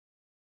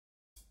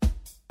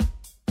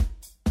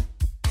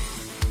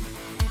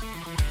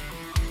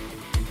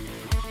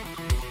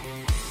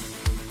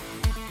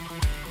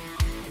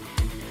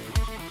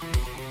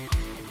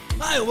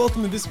Hi, and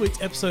welcome to this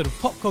week's episode of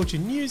Pop Culture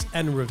News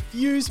and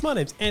Reviews. My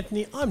name's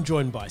Anthony. I'm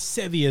joined by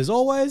Sevi as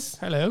always.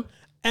 Hello.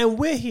 And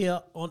we're here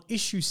on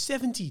issue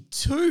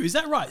 72. Is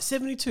that right?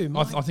 72?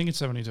 I think it's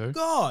 72.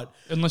 God.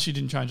 Unless you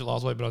didn't change it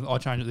last week, but I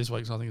changed it this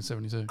week, so I think it's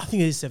 72. I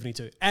think it is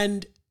 72.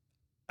 And,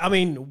 I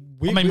mean,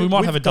 we might we've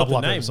have a got double the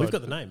up name. episode. We've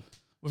got the name.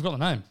 We've got the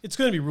name. It's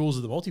going to be Rules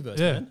of the Multiverse,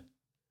 Yeah. man.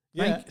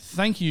 Yeah.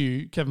 Thank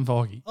you, Kevin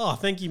Feige. Oh,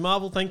 thank you,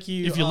 Marvel. Thank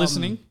you. If you're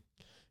listening,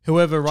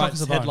 whoever chuck writes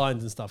us a bone.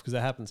 headlines and stuff, because that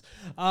happens.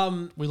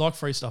 we like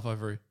free stuff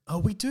over here. Oh,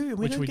 we do. And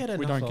we Which don't we- get enough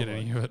we don't of get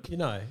any of it. You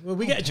know, well,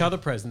 we get each other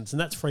presents, and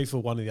that's free for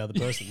one or the other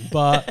person.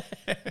 But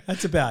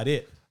that's about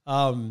it.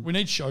 We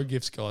need show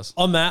gifts, guys.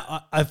 On that,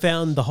 I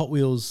found the Hot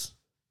Wheels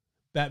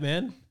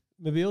Batman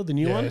mobile, the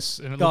new one. Yes,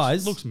 and it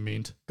Guys, looks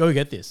mint. go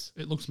get this.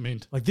 It looks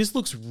mint. Like, this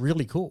looks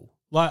really cool.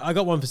 Like, I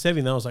got one for Sevi,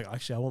 and then I was like,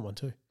 actually, I want one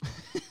too.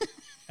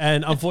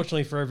 And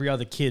unfortunately for every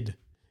other kid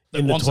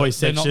in the wants toy it,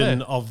 they're not section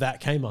there. of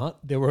that Kmart,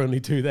 there were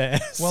only two there.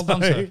 Well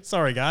done, sir.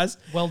 Sorry, guys.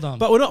 Well done.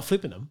 But we're not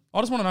flipping them. I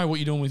just want to know what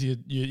you're doing with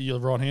your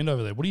right hand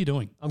over there. What are you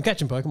doing? I'm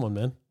catching Pokemon,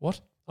 man. What?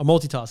 I'm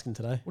multitasking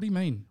today. What do you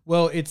mean?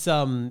 Well, it's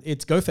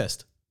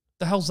GoFest.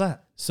 The hell's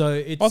that? So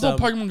it's I thought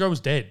Pokemon Go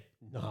was dead.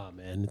 Nah,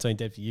 man, it's only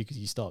dead for you because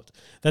you stopped.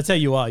 That's how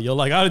you are. You're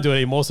like, I don't do it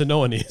anymore, so no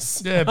one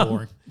is. Yeah,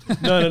 boring.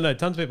 No.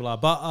 Tons of people are.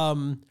 But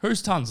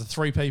Who's tons? The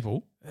 3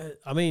 people.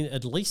 I mean,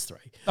 at least 3.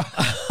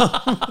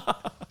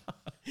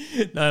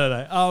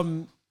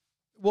 No.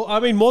 Well,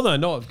 I mean, more than I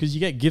know of, because you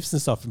get gifts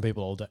and stuff from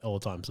people all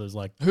the time. So it's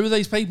like, Who are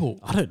these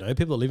people? I don't know,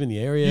 people that live in the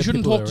area. You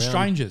shouldn't people talk to that are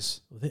around.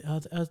 strangers.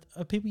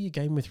 Are people you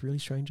game with really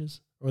strangers,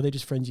 or are they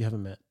just friends you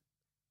haven't met?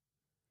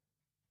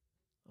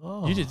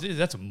 Oh,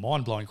 That's a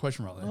mind-blowing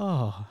question right there.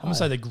 Oh, I'm going to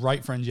say they're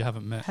great friends you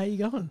haven't met. how you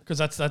going? Because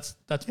that's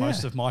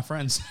most of my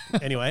friends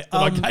that Anyway,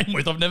 I game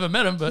with. I've never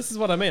met them, but this is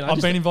what I mean. I've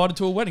been invited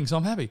to a wedding, so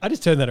I'm happy. I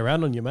just turned that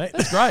around on you, mate.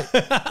 That's great.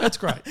 That's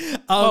great.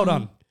 Well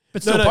done.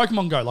 But still, no.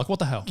 Pokemon Go, like what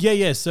the hell?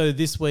 Yeah. So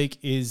this week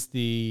is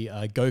the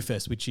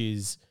GoFest, which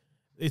is,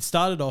 it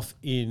started off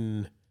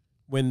in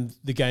when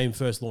the game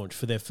first launched.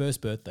 For their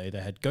first birthday, they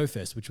had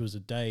GoFest, which was a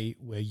day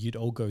where you'd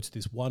all go to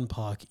this one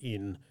park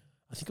in,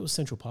 I think it was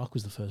Central Park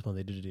was the first one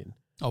they did it in,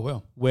 Oh,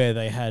 well. where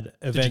they had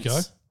events. you go?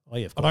 Oh,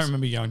 yeah, of I course. don't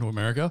remember you going to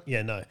America.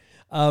 Yeah, no.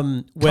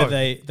 Where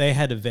Go. they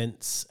had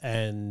events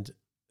and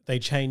they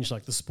changed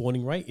like the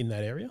spawning rate in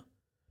that area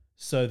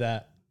so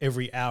that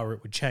every hour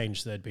it would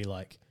change. So they'd be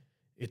like,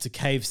 it's a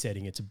cave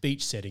setting, it's a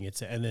beach setting,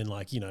 and then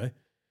like, you know,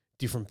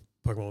 different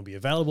Pokemon will be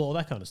available, all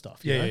that kind of stuff.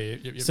 you know?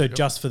 Yeah. So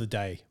just for the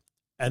day.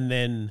 And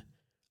then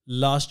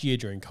last year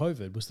during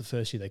COVID was the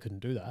first year they couldn't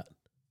do that,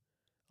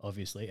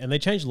 obviously. And they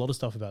changed a lot of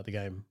stuff about the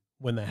game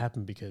when that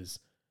happened because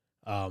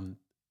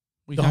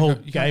the whole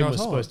game was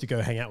supposed to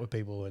go hang out with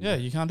people. And Yeah,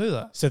 you can't do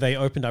that. so they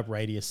opened up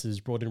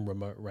radiuses, brought in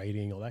remote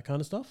raiding, all that kind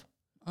of stuff.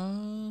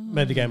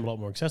 Made the game a lot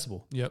more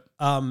accessible. Yep.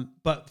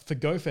 But for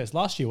GoFest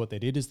last year, what they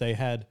did is they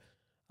had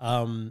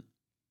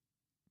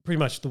pretty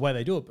much the way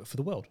they do it, but for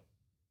the world.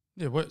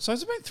 Yeah. So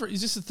it's been 3.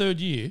 Is this the 3rd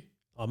year?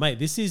 Oh, mate,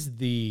 this is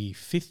the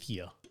 5th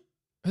year.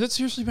 Has it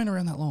seriously been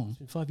around that long? It's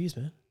been 5 years,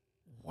 man.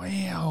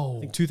 Wow.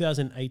 I think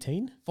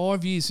 2018.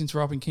 5 years since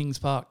we're up in Kings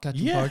Park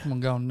catching Yeah. Pokemon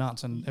going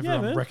nuts and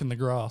everyone man. wrecking the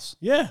grass.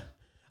 Yeah.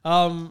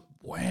 Wow.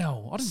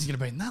 I didn't think it'd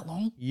been that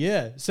long.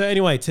 Yeah. So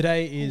anyway,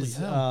 today is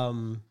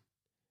hell.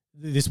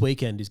 this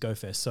weekend is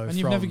GoFest. So And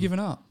you've never given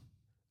up.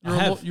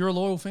 You're a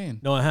loyal fan.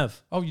 No, I have.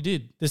 Oh, you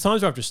did. There's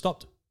times where I've just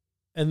stopped,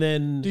 and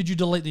then Did you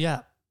delete the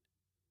app?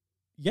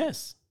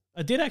 yes,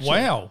 I did actually.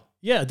 Wow.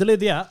 Yeah, I deleted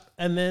the app,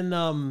 and then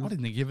I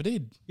didn't think you ever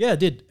did. yeah, I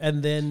did,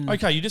 and then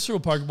Okay, you just threw a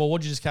Pokeball.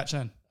 What'd you just catch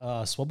then?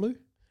 Swablu.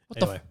 What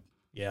the Anyway,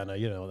 yeah, I know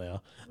you know what they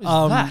are.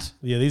 What is that?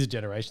 Yeah, these are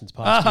generations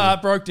past. Ah,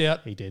 broke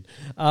out. He did.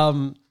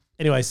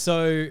 Anyway,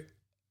 so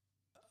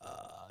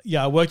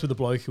yeah, I worked with a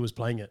bloke who was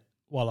playing it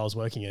while I was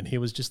working, and he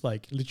was just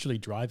like literally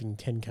driving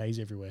 10Ks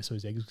everywhere, so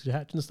his eggs could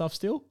hatch and stuff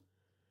still,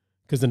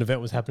 because an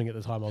event was happening at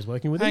the time I was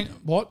working with him.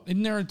 What?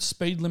 Isn't there a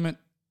speed limit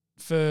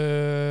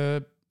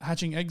for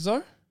hatching eggs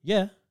though?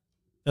 Yeah.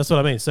 That's what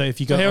I mean. So if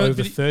you go how- over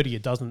but he- 30,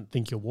 it doesn't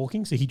think you're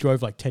walking. So he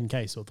drove like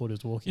 10K, so I thought he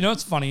was walking. You know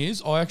what's funny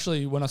is I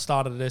actually, when I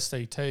started at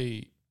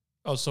STT,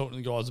 I was talking to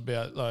the guys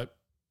about like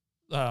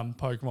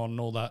Pokemon and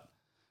all that.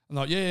 And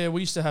like, yeah,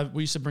 we used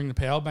to bring the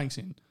power banks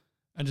in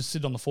and just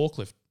sit on the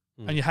forklift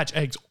and you hatch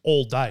eggs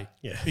all day.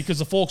 Yeah. Because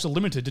the forks are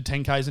limited to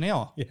 10Ks an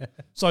hour. Yeah.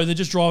 So they're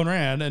just driving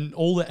around and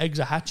all the eggs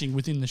are hatching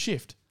within the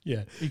shift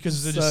Yeah.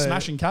 because they're just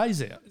smashing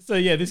Ks out. So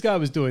yeah, this guy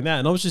was doing that,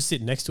 and I was just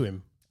sitting next to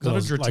him. Is that I a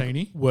was, like,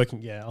 Dratini?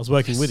 working. Yeah, I was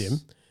working with him.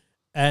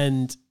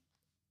 And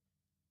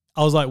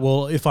I was like,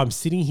 well, if I'm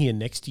sitting here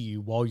next to you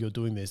while you're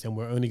doing this and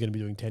we're only going to be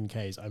doing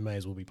 10Ks, I may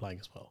as well be playing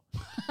as well.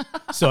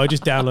 So I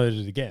just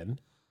downloaded it again,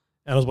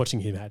 and I was watching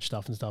him hatch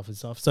stuff.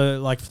 So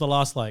like for the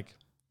last like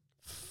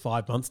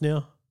 5 months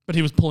now. But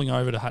he was pulling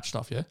over to hatch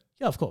stuff, yeah?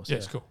 Yeah, of course. Yeah, Yeah,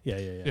 it's cool. Yeah.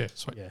 Yeah,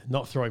 sweet. Yeah,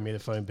 not throwing me the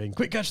phone being,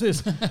 quick, catch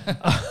this.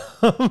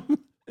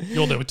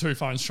 You're there with 2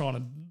 phones trying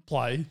to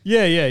play.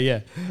 Yeah.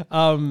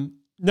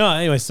 No,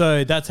 anyway,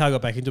 so that's how I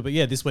got back into it. But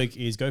yeah, this week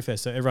is GoFest.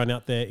 So everyone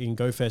out there in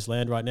GoFest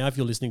land right now, if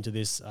you're listening to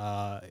this,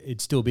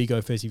 it'd still be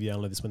GoFest if you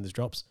download this when this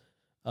drops.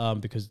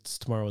 because it's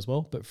tomorrow as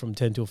well. But from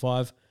 10 till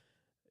 5,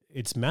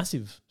 it's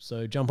massive.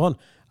 So jump on.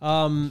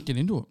 Get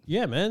into it.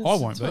 Yeah, man. I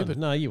won't it's be, fun. but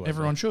no, you won't.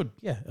 Everyone be. should.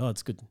 Yeah. Oh,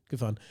 it's good. Good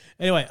fun.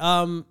 Anyway,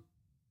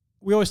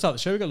 we always start the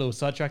show. We got a little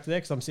sidetracked there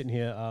because I'm sitting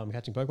here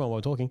catching Pokemon while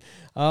we're talking.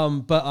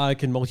 But I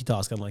can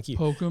multitask, unlike you.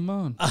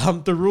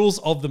 Pokemon. The rules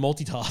of the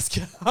multitask.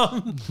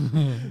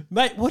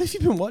 Mate, what have you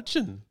been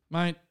watching?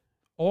 Mate,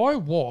 I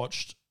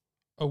watched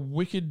a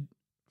wicked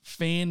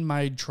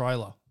fan-made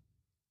trailer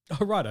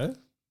Oh, righto.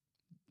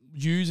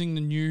 using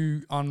the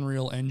new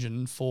Unreal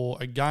Engine for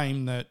a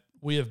game that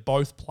we have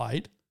both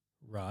played.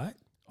 Right.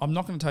 I'm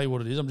not going to tell you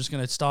what it is. I'm just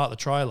going to start the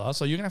trailer.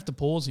 So you're going to have to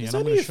pause here There's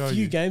and I'm only going to a show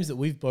few you. games that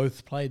we've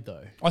both played,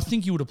 though. I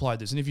think you would have played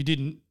this. And if you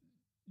didn't,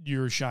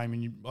 you're a shame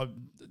and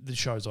the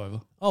show's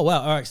over. Oh,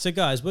 wow. All right. So,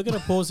 guys, we're going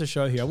to pause the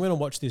show here. I'm going to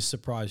watch this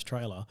surprise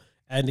trailer.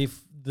 And if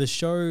the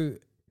show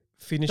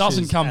finishes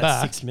Doesn't come at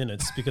back. 6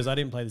 minutes, because I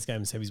didn't play this game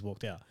and Sevy's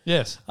walked out.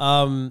 Yes.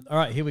 All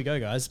right. Here we go,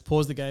 guys.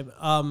 Pause the game.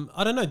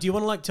 I don't know. Do you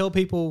want to, tell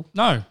people?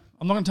 No,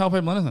 I'm not going to tell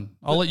people anything.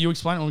 I'll let you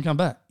explain it when we come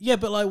back. Yeah,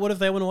 but, what if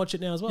they want to watch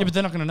it now as well? Yeah, but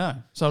they're not going to know.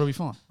 So it'll be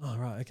fine. Oh,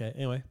 right. Okay.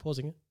 Anyway,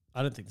 pausing it.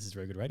 I don't think this is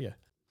very good radio.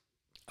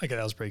 Okay,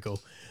 that was pretty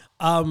cool.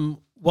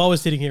 While we're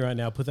sitting here right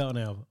now, put that on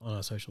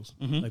our socials.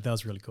 Mm-hmm. That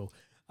was really cool.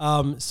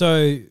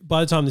 So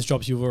by the time this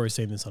drops, you've already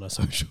seen this on our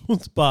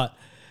socials. But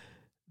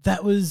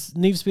that was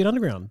Need for Speed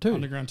Underground too.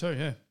 Underground 2,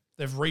 yeah.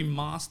 They've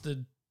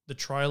remastered the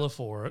trailer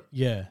for it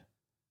Yeah,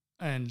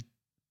 and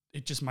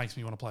it just makes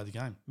me want to play the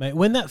game. mate.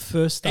 When that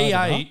first started, EA,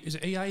 up, is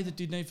it EA that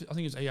did Need for, I think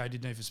it was EA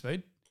did Need for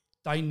Speed.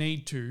 They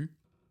need to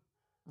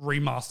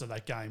remaster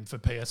that game for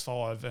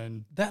PS5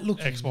 and that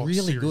looked Xbox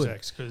really Series good.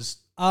 X because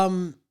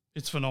Um,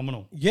 it's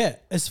phenomenal. yeah.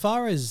 As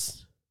far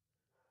as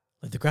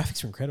the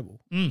graphics are incredible,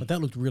 but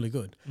that looked really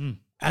good.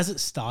 As it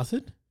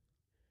started,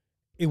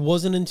 it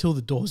wasn't until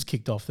the doors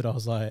kicked off that I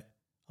was like,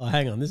 "Oh,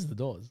 hang on, this is the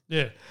doors."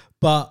 Yeah.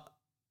 But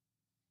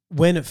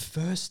when it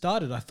first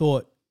started, I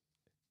thought,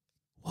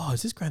 wow,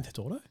 is this Grand Theft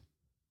Auto?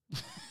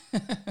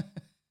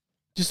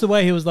 Just the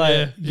way he was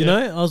like, you know,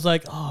 I was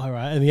like, oh, all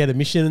right. And he had a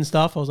mission and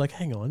stuff. I was like,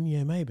 hang on,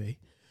 yeah, maybe.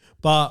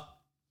 But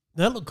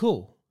that looked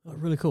cool. That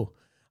looked really cool.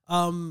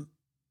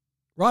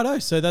 Righto,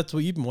 so that's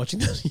what you've been watching.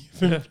 You've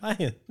been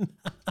playing.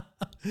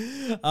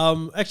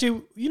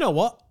 Actually, you know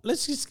what?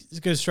 Let's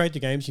just go straight to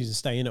games news and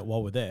stay in it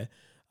while we're there.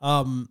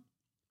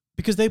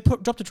 Because they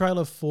dropped a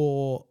trailer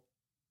for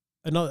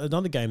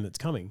another game that's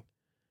coming,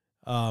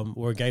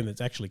 or a game that's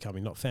actually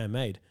coming, not fan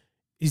made,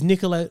 is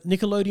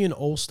Nickelodeon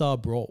All-Star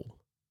Brawl,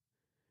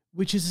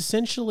 which is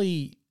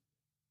essentially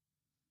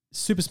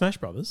Super Smash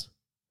Brothers,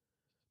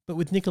 but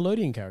with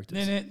Nickelodeon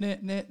characters.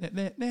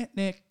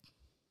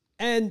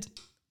 And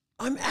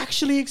I'm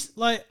actually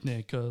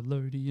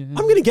Nickelodeon. I'm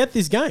going to get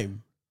this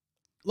game.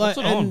 What's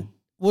it on?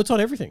 Well, it's on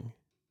everything.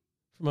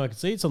 From what I can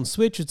see, it's on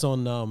Switch, it's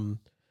on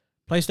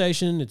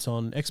PlayStation, it's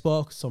on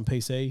Xbox, it's on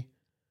PC.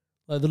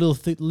 Like the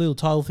little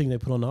tile thing they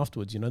put on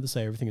afterwards, to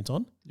say everything it's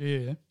on.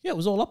 Yeah. Yeah, it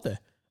was all up there.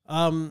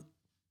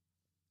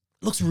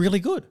 Looks really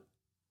good.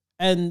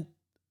 And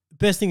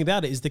best thing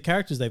about it is the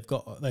characters they've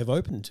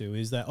opened to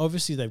is that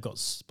obviously they've got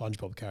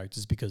SpongeBob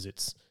characters because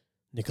it's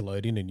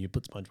Nickelodeon and you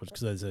put SpongeBob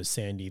because there's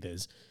Sandy,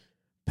 there's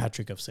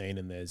Patrick I've seen,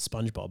 and there's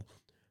SpongeBob.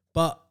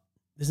 But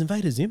there's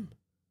Invader Zim.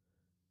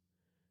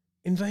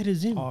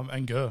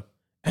 Anger.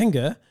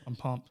 Anger. I'm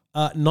pumped.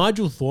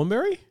 Nigel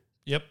Thornberry.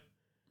 Yep.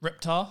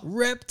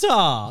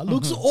 Reptar.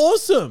 Looks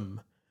awesome.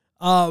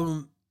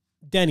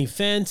 Danny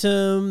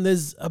Phantom.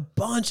 There's a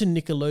bunch of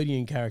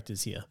Nickelodeon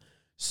characters here.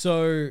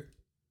 So,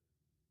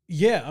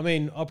 yeah, I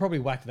mean, I'll probably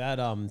whack that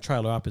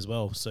trailer up as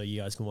well so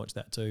you guys can watch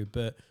that too.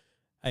 But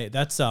hey,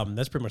 that's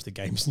pretty much the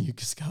games you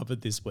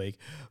discovered this week.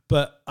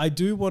 But I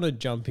do want to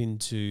jump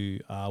into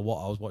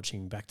what I was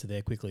watching back to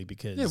there quickly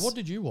because... Yeah, what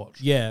did you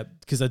watch? Yeah,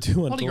 because I do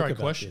want Bloody to talk great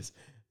about question. this.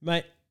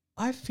 Mate,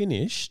 I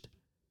finished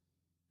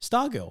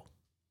Stargirl,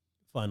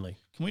 finally.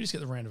 Can we just get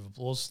the round of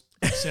applause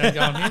sound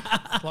going here?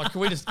 Like,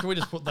 can we just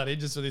put that in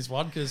just for this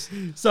one? Because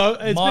So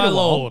it's My been a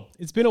lord. while.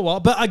 It's been a while,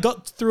 but I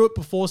got through it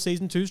before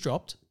season 2's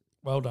dropped.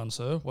 well done,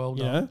 sir. Well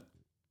You done. know,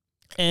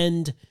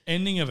 and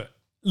Ending of it.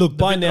 look, The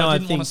by bit that now I I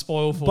didn't think want to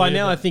spoil for by you,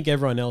 now I but- think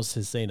everyone else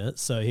has seen it.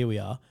 So here we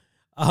are.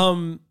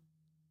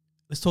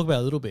 Let's talk about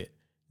it a little bit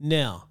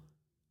now.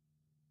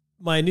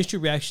 My initial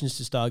reactions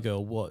to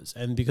Stargirl was,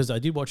 and because I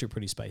did watch it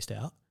pretty spaced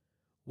out,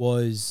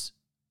 was,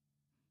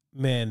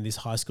 man, this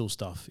high school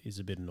stuff is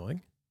a bit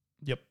annoying.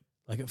 Yep.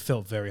 Like it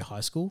felt very high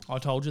school I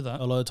told you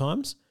that. a lot of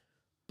times,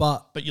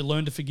 but But you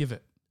learn to forgive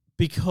it.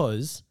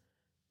 because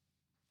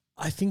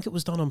I think it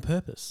was done on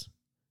purpose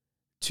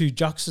to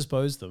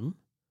juxtapose them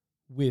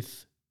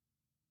with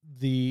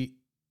the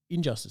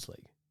Injustice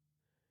League,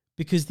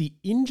 because the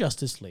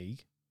Injustice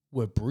League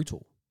were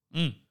brutal.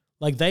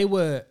 Like they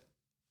were,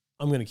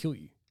 I'm going to kill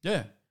you.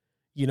 Yeah.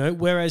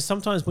 Whereas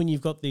sometimes when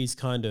you've got these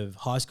kind of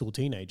high school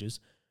teenagers,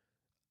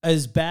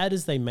 as bad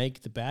as they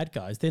make the bad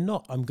guys, they're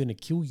not, I'm going to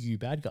kill you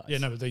bad guys. Yeah,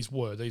 no, but these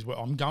were,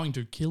 I'm going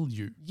to kill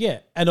you. Yeah.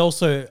 And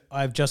also,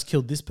 I've just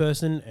killed this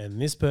person,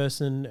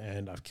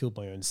 and I've killed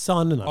my own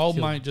son. And I've Old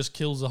killed, mate just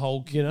kills the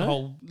whole, You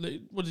know?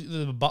 what is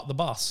it, the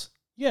bus.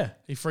 Yeah.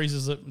 He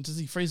freezes it. Does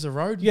he freeze the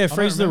road? Yeah, I don't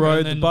freezes the remember. road.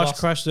 And The then bus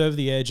crashes over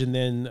the edge, and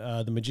then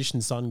the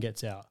magician's son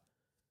gets out,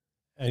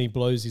 and he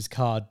blows his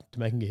card to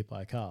make him get hit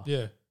by a car.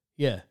 Yeah.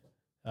 Yeah.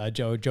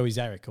 Joey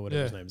Zarek or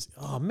whatever his name is.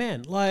 Oh,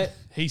 man. Like,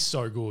 He's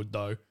so good,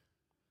 though.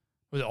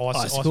 Was it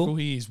Icicle? Icicle?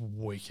 He is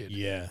wicked.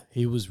 yeah,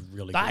 he was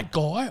really That good.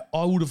 guy,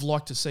 I would have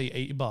liked to see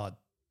Eobard.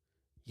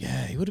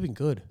 Yeah, he would have been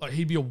good. Like,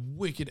 he'd be a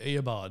wicked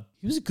Eobard.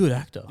 He was a good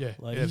actor. Yeah,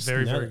 Like, yeah, he's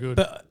very, nailed very it. good.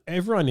 But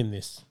everyone in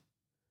this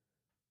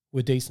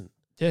were decent.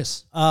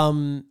 Yes.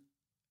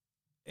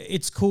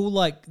 It's cool.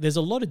 Like, there's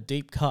a lot of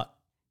deep cut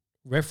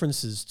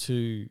references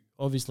to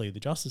obviously the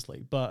Justice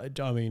League, but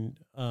I mean,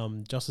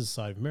 Justice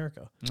Society of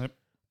America. Yep.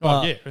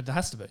 But- Yeah, it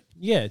has to be.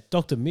 Yeah,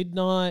 Dr.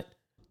 Midnight,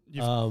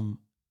 You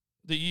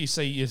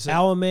see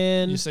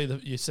Hourman.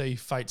 you see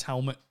Fate's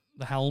helmet,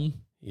 the helm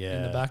Yeah.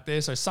 in the back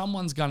there. So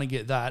someone's gonna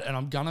get that, and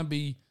I'm gonna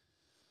be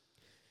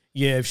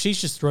Yeah, if she's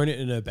just thrown it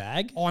in her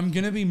bag.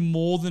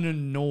 more than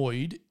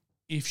annoyed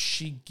if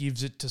she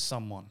gives it to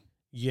someone.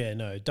 Yeah,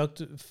 no.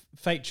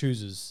 Fate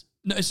chooses.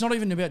 No, it's not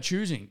even about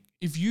choosing.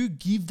 If you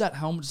give that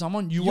helmet to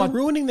someone, You're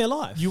ruining their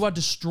life. you are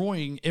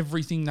destroying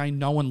everything they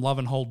know and love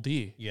and hold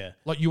dear. Yeah,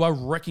 Like you are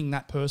wrecking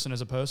that person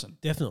as a person.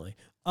 definitely.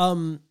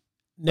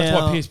 That's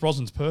Now, why Pierce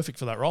Brosnan's perfect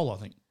for that role, I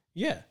think.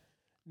 yeah.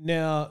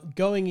 Now,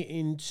 going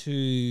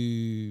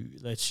into,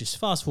 let's just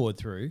fast forward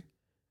through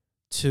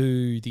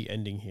to the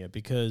ending here,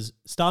 because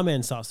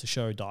Starman starts the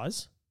show,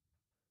 dies,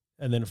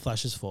 and then it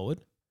flashes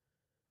forward.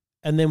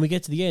 And then we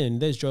get to the end,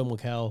 and there's Joe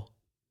McHale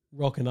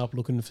rocking up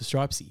looking for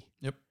Stripesy.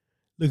 Yep.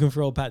 Looking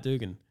for old Pat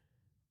Dugan.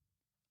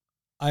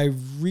 I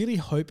really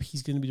hope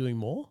he's going to be doing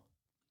more.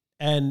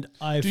 And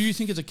Do you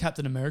think it's a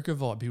Captain America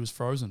vibe? He was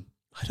frozen.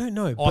 I don't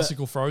know. But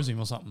Icicle froze him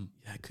or something.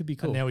 yeah, it could be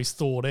cool. And now he's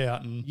thawed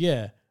out and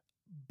Yeah.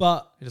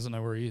 But he doesn't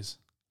know where he is.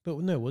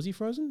 no, was he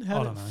frozen? How I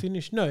did don't it know.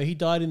 finish? No, he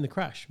died in the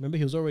crash. Remember,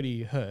 he was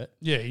already hurt.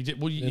 Yeah, he did.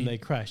 Well, And they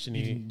crashed, and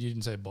you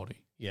didn't say a body.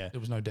 yeah. There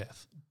was no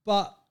death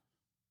But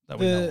that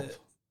we know of.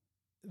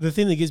 the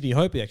thing that gives me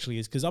hope actually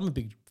is because I'm a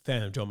big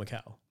fan of John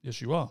McHale,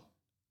 Yes, you are.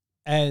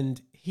 and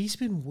he's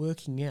been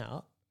working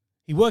out.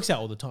 He works out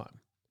all the time,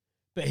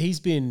 but he's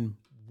been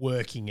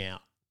working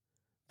out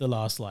the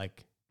last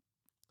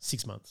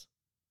 6 months.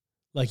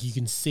 Like, you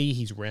can see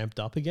he's ramped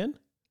up again.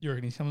 You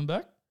reckon he's coming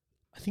back?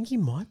 I think he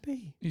might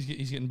be. He's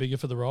getting bigger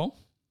for the role.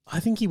 I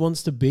think he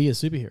wants to be a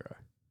superhero,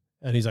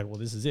 and he's like, "Well,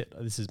 this is it.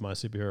 This is my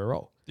superhero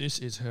role." This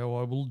is how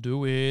I will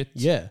do it.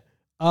 Yeah.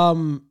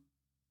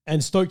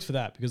 And stoked for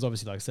that because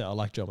obviously, like I said, I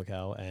like John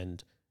McHale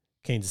and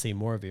keen to see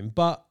more of him.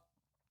 But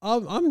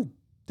I'm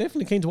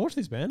definitely keen to watch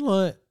this, man.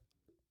 Like,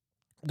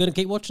 I'm going to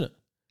keep watching it,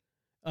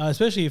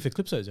 especially if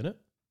Eclipso's in it.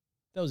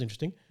 That was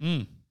interesting.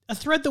 Mm. A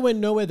thread that went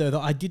nowhere, though, that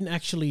I didn't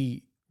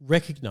actually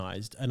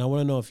recognize, and I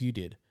want to know if you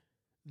did.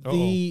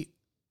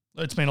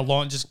 It's been a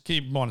long. Just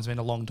keep in mind, it's been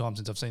a long time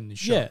since I've seen this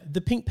show. Yeah,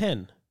 the pink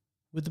pen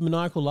with the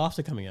maniacal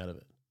laughter coming out of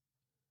it.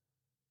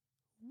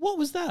 What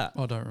was that?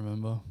 I don't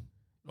remember.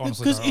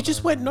 Honestly, Because I it just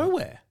don't went remember.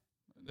 nowhere.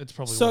 It's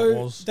probably what it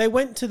So was. they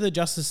went to the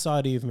Justice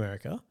Society of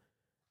America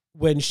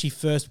when she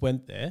first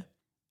went there,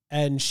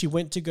 and she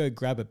went to go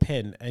grab a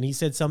pen, and he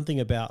said something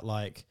about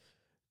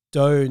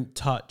don't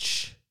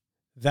touch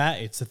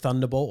that. It's a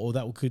thunderbolt, or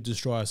that could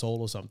destroy us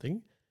all, or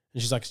something.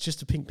 And she's like, "It's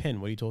just a pink pen.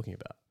 What are you talking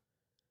about?"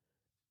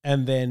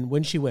 And then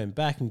when she went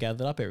back and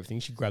gathered up everything,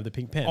 she grabbed the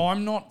pink pen.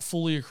 I'm not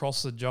fully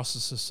across the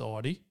Justice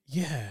Society.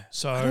 Yeah,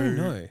 So I don't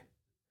know.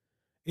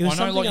 It I was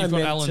know, something you've got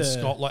meant Alan to-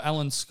 Scott. Like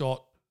Alan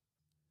Scott,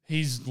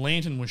 his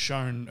lantern was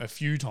shown a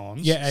few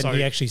times. Yeah, and so,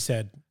 he actually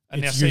said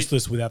and it's now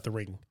useless without the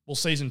ring. well,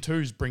 season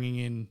 2's bringing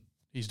in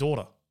his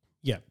daughter.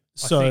 Yeah. I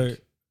So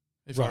think,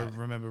 if I right.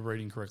 remember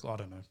reading correctly, I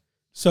don't know.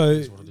 So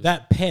Is what it is.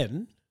 that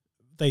pen,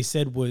 they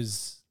said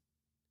was,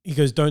 he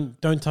goes, don't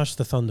touch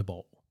the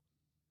thunderbolt,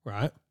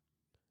 right?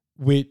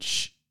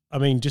 Which, I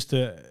mean,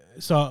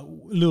 so a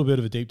little bit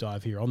of a deep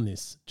dive here on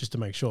this, just to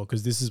make sure,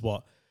 because this is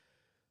what,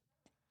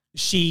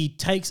 she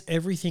takes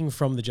everything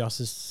from the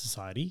Justice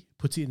Society,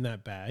 puts it in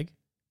that bag,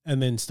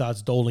 and then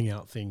starts doling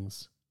out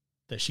things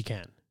that she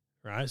can,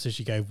 right? So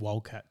she gave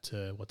Wildcat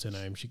to, what's her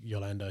name?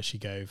 Yolanda. She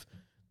gave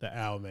the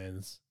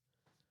Hourmans.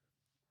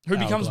 Who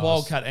becomes Hourglass.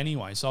 Wildcat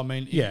anyway? So I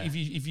mean, Yeah.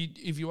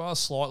 if you are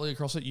slightly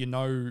across it, you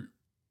know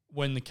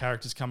when the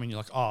characters come in, you're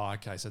like, oh,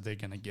 okay, so they're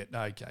gonna get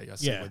okay. I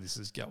see Yeah. where this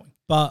is going.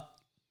 But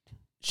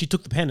she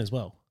took the pen as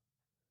well.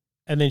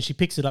 And then she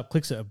picks it up,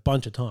 clicks it a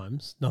bunch of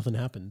times, nothing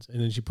happens. And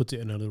then she puts it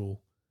in a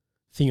little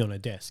thing on her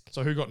desk.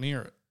 So who got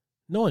near it?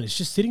 No one, it's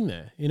just sitting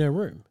there in her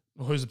room.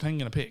 Well, who's the pen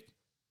gonna pick?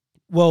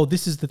 Well,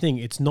 this is the thing.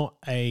 It's not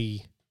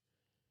I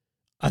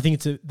think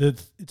it's a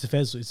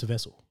vessel. It's a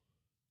vessel.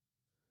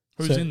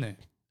 Who's So- in there?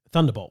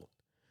 Thunderbolt.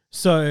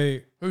 So,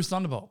 Who's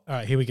Thunderbolt? all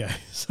right, here we go.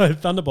 So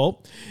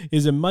Thunderbolt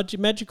is a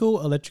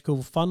magical,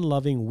 electrical,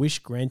 fun-loving,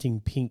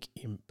 wish-granting pink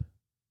imp.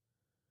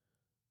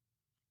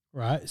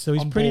 Right? So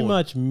he's I'm pretty bored.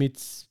 much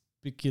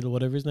Mitspicula,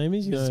 whatever his name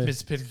is. You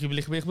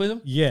know.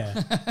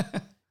 Yeah.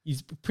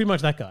 He's pretty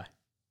much that guy.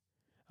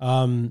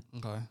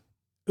 Okay.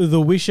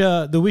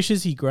 The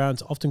wishes he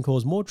grants often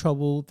cause more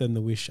trouble than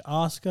the wish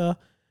asker.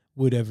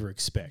 would ever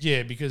expect.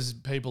 Yeah, because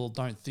people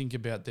don't think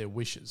about their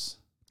wishes.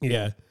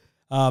 Yeah.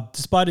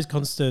 Despite his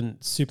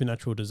constant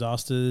supernatural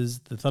disasters,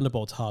 the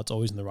Thunderbolt's heart's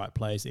always in the right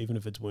place, even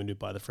if it's wounded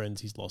by the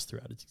friends he's lost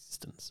throughout its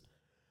existence.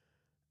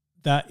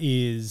 That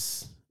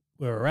is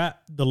where we're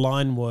at. The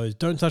line was,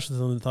 don't touch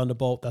the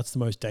Thunderbolt. That's the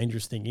most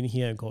dangerous thing in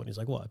here. And Courtney's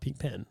like, what, a pink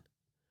pen?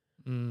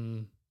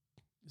 Mm.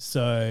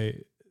 So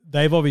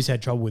they've obviously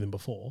had trouble with him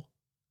before.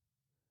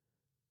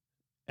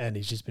 And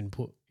he's just been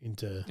put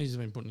into... He's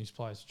been put in his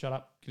place. Shut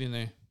up. Get in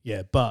there.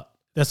 Yeah, but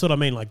that's what I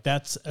mean. Like,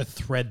 that's a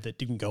thread that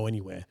didn't go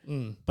anywhere.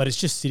 Mm. But it's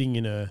just sitting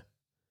in a...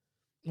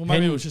 Well,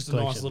 maybe it pen was just a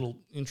collection. nice little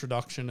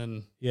introduction,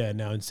 and Yeah,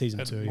 now in season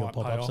It 2, he'll might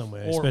pop pay up off.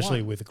 somewhere, Or it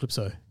especially won't. with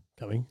Eclipso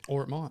coming.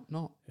 or it might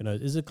not. You know,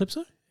 is it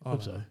Eclipso? I don't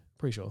Eclipso, know.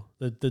 pretty sure.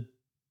 The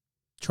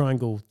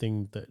triangle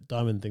thing, the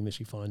diamond thing that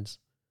she finds.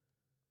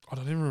 I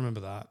don't even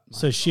remember that.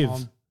 So mate. Shiv.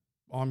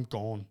 I'm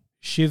gone.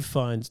 Shiv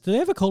finds... Did they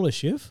ever call her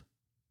Shiv?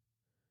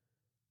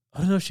 I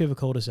don't know if she ever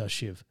called herself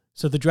Shiv.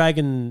 So the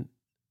dragon's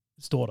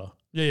daughter.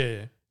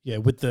 Yeah. Yeah,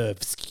 with the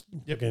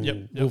Yep, fucking yep.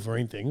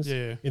 Wolverine things.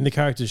 Yeah. In the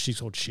characters, she's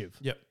called Shiv.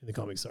 Yep. In the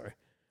comics, sorry.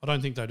 I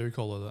don't think they do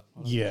call her that. I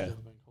don't think Yeah. she's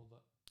ever been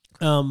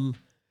called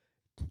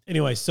that.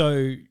 Anyway,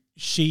 so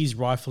she's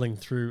rifling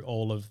through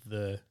all of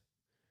the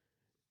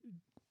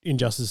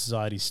Injustice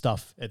Society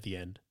stuff at the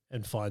end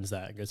and finds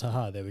that and goes,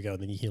 haha, there we go.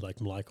 And then you hear like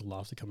maniacal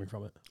laughter coming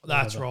from it.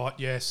 That's Whatever. right.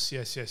 Yes.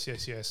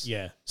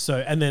 Yeah. So,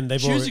 and then they've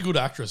She was already... a good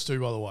actress too,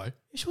 by the way.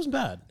 She wasn't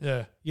bad.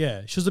 Yeah.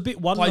 Yeah. She was a bit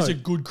one Plays a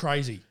note. good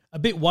crazy. A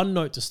bit one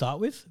note to start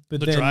with. But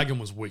The then, dragon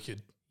was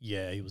wicked.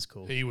 Yeah, he was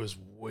cool. He was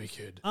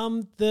wicked.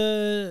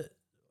 The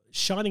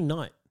Shining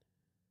Knight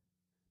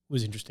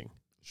was interesting.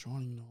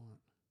 Shining Knight.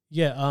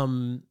 Yeah,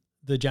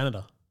 the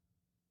janitor.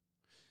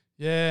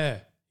 Yeah.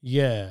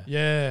 Yeah.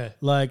 Yeah.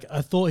 Like,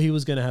 I thought he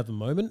was going to have a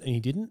moment and he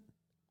didn't.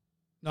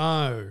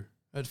 No.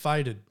 It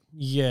faded.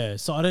 Yeah,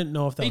 so I don't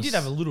know if that He was... did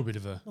have a little bit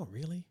of a... Not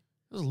really.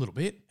 It was a little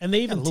bit. And they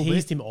Yeah, even a little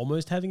teased bit. him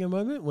almost having a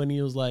moment when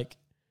he was like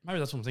Maybe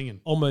that's what I'm thinking.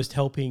 almost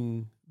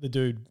helping the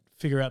dude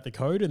figure out the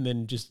code and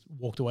then just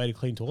walked away to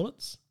clean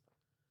toilets.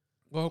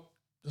 Well,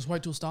 just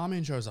wait till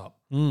Starman shows up.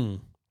 Mm.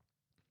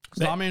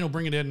 Starman will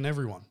bring it out in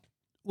everyone.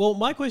 Well,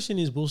 my question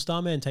is, will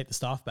Starman take the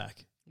staff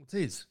back? It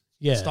is.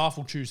 Yeah. Staff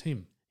will choose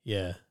him.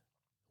 Yeah.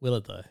 Will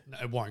it though? No,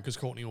 it won't, because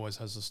Courtney always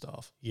has the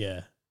staff.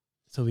 Yeah.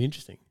 So it'll be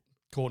interesting.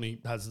 Courtney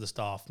has the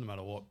staff no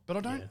matter what. But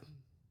I don't... Yeah.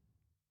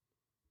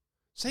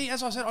 See,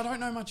 as I said, I don't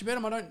know much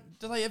about them.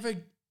 Do they ever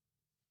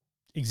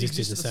Exist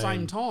exist at the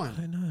same I time?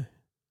 don't know.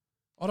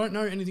 I don't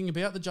know anything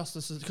about the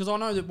Justices, because I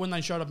know that when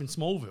they showed up in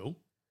Smallville,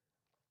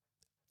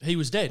 he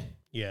was dead.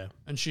 Yeah.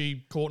 And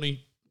Courtney...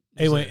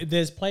 was Anyway,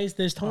 there.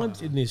 there's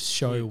times know. in this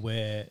show Weird.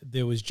 where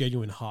there was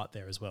genuine heart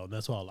there as well, and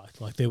that's what I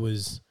liked. Like, there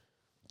was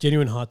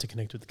genuine heart to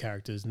connect with the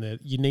characters, and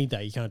you need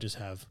that. You can't just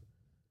have,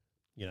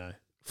 you know,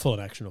 full on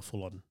action or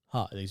full on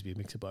heart. It needs to be a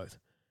mix of both.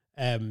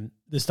 The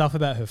stuff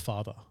about her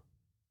father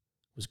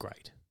was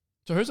great.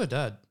 So who's her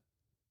dad?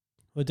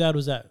 Her dad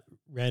was that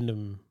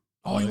random.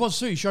 Oh, he was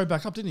too. He showed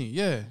back up, didn't he?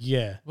 Yeah.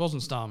 Yeah, It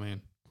wasn't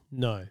Starman.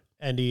 no,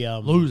 and he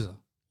Loser.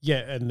 yeah,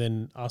 and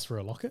then asked for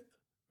a locket.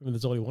 Remember,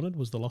 that's all he wanted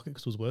was the locket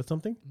because it was worth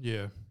something.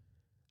 Yeah.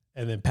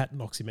 And then Pat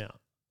knocks him out.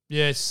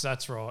 Yes,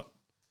 that's right.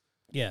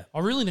 Yeah,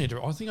 I think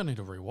I need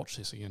to rewatch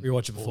this again.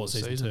 rewatch it before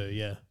season 2.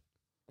 Yeah,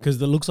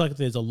 because it looks like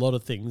there's a lot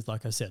of things,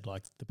 like I said,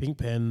 like the pink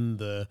pen,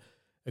 the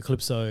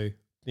Eclipso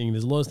thing.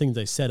 There's a lot of things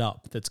they set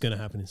up that's going to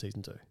happen in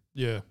season 2.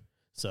 Yeah.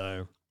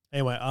 So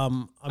anyway,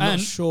 I'm not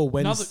And sure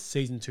when another-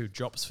 season 2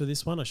 drops for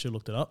this one. I should have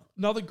looked it up.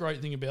 Another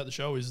great thing about the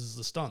show is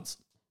the stunts.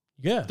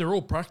 Yeah, They're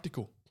all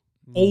practical.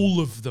 All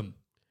of them.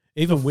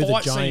 even with a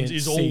Fight giant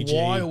scenes is all CG.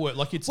 wire work.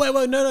 Like it's Wait,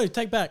 no,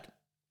 take back.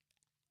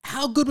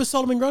 How good was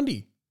Solomon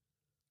Grundy?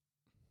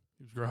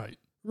 He was great.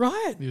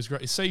 Right. He was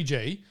great.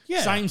 CG.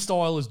 Yeah. Same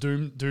style as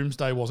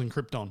Doomsday was in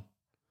Krypton.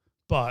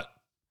 But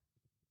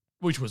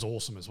which was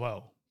awesome as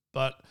well.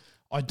 But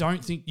I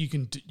don't think you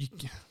can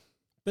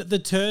But the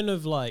turn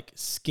of like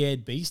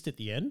scared beast at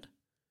the end,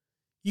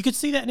 you could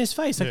see that in his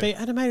face. Like Yeah. they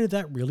animated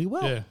that really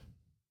well. Yeah.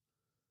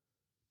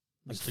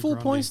 Like Mr. full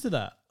Grundy. points to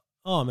that.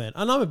 Oh man,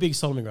 and I'm a big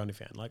Solomon Grundy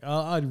fan. Like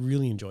I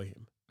really enjoy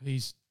him.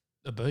 He's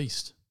a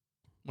beast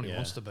when he Yeah.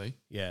 wants to be.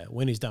 Yeah,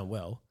 when he's done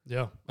well.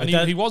 Yeah. Like And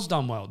that- he was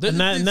done well. And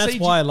that's CG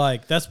why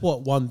like that's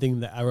what one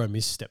thing that Arrow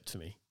misstepped for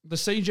me. the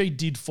CG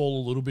did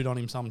fall a little bit on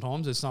him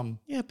sometimes. There's some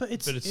Yeah, but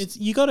it's it's-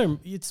 you got to.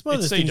 It's one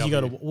of the it's things you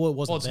got to. CW. Well, it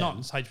wasn't well, it's then. not.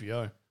 It's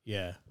HBO.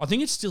 Yeah, I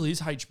think it still is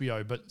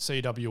HBO, but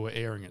CW are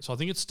airing it. So I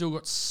think it's still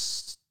got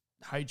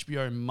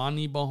HBO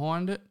money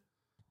behind it,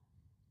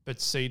 but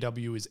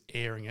CW is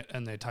airing it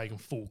and they're taking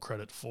full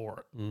credit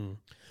for it.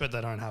 But they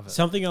don't have it.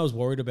 something I was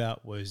worried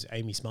about was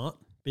Amy Smart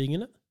being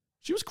in it.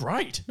 She was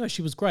great. No,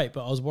 she was great,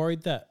 but I was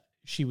worried that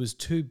she was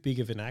too big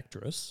of an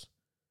actress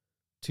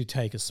to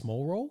take a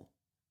small role.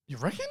 You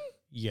reckon?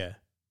 Yeah,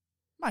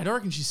 Mate, I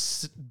reckon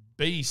she's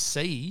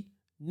BC.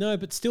 no,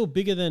 but still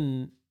bigger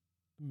than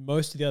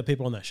most of the other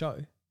people on that show.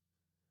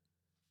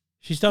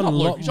 She's done Not a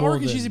lot Luke. I more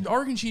reckon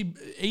than... she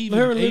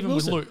Her and Luke even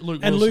with Wilson. Luke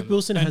Wilson. And Luke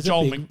Wilson and has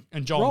Joel a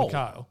big Joel role.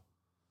 McHale.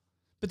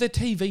 But they're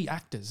TV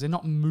actors. They're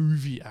not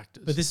movie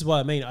actors. But this is what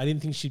I mean. I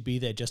didn't think she'd be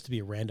there just to be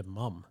a random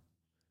mum.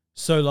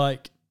 So,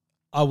 like,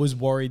 I was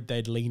worried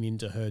they'd lean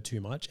into her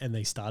too much, and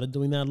they started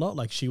doing that a lot.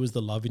 Like, she was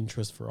the love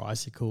interest for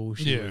Icicle.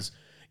 She was,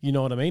 you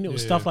know what I mean? It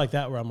was stuff like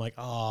that where I'm like,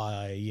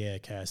 yeah,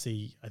 okay, I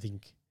see. I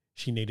think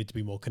she needed to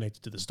be more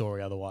connected to the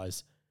story.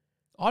 Otherwise,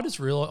 I just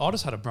realized. I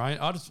just had a brain.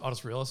 I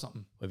just realized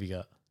something. what have you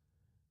got?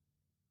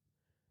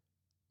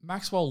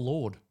 Maxwell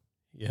Lord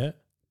Yeah,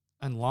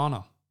 and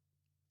Lana.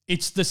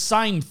 It's the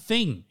same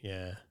thing.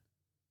 yeah,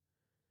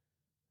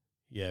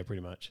 yeah,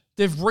 pretty much.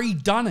 They've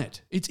redone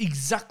it. It's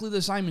exactly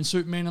the same in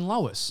Superman and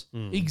Lois.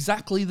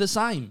 Exactly the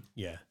same.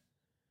 Yeah,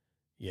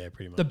 yeah,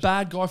 pretty much. The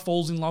bad guy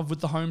falls in love with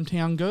the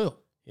hometown girl.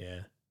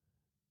 Yeah,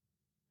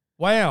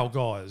 Wow,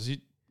 guys.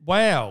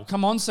 Wow.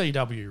 Come on,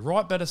 CW.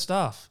 Write better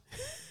stuff.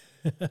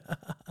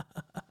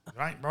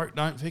 Ain't broke,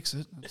 don't fix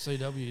it.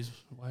 CW's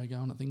way of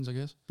going at things, I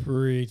guess.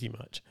 pretty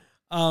much.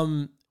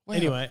 Wow.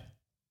 Anyway,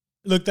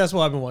 look, that's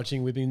what I've been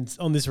watching. We've been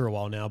on this for a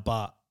while now,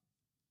 but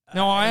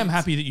No, I am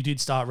happy that you did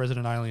start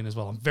Resident Alien as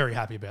well. I'm very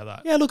happy about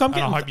that. yeah, look, And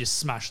I hope you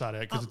smash that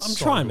out because I'm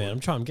trying, man. I'm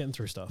trying. I'm getting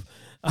through stuff.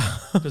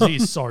 Because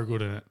he's so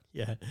good in it.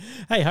 Yeah.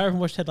 Hey, Harry,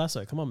 watch Ted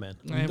Lasso. Come on, man.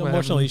 Yeah, I'm well,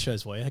 watching all these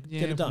shows for you.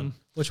 Get it done.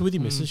 Watch it with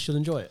your missus. She'll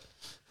enjoy it.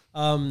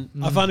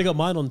 I finally got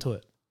mine onto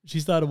it. She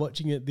started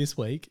watching it this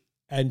week,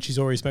 and she's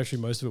already smashed through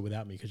most of it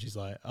without me because she's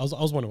like, I was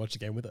wanting to watch the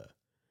game with her,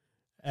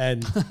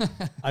 and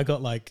I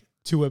got like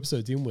 2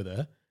 episodes in with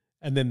her,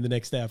 and then the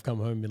next day I've come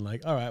home and been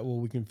like, all right, well,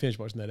 we can finish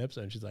watching that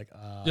episode. And she's like,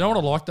 You know what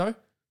I like though?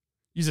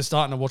 You're just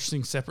starting to watch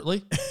things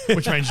separately,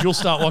 which means you'll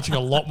start watching a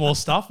lot more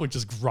stuff, which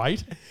is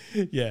great.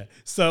 yeah.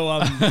 So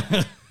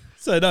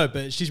so no,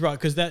 but she's right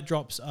because that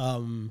drops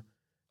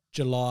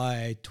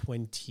July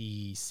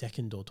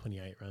 22nd or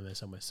 28th around there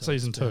somewhere. So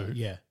Season 2?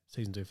 Yeah,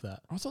 season 2 for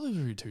that. I thought there was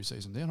already 2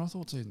 seasons there, and I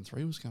thought season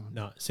 3 was coming.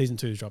 No, season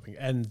 2 is dropping,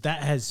 and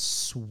that has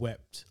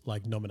swept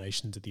like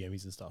nominations at the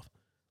Emmys and stuff.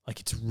 Like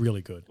it's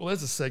really good. Well,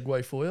 there's a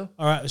segue for you.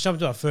 All right, let's jump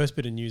into our first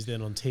bit of news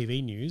then on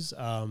TV news,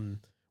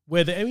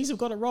 where the Emmys have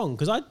got it wrong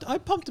because I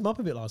pumped them up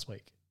a bit last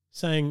week,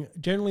 saying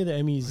generally the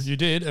Emmys. You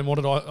did, and what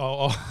did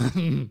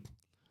I?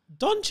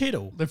 Don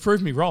Cheadle They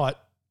proved me right.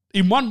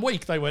 In 1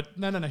 week, they went,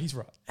 no, he's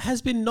right.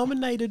 has been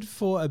nominated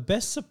for a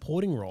Best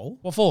Supporting Role.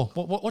 What for?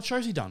 What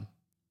show's he done?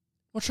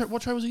 What show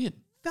was he in?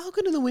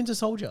 Falcon and the Winter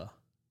Soldier.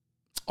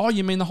 Oh,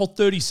 you mean the whole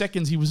 30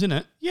 seconds he was in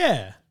it?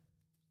 Yeah.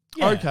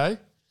 Okay.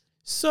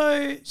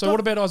 So So what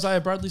about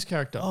Isaiah Bradley's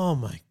character? Oh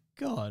my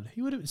God,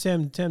 he would have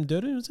Sam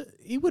Durden.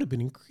 He would have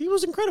been. He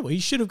was incredible. He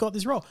should have got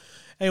this role.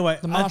 Anyway,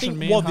 The I Martian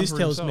think what this Manhunter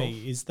tells himself.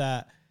 me is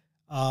that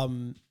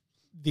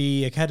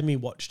the Academy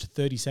watched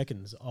 30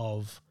 seconds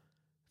of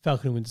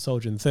Falcon and Winter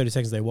Soldier, and the 30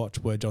 seconds they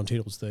watched were John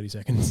Cheadle's 30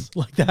 seconds.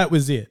 Like that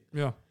was it.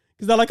 Yeah.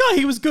 Because they're like, oh,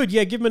 he was good.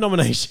 Yeah, give him a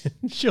nomination.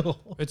 Sure.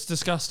 It's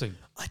disgusting.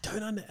 I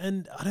don't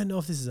know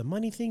if this is a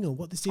money thing or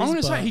what this is. I'm going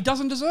to say but he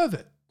doesn't deserve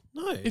it.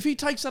 no. If he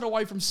takes that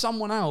away from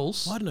someone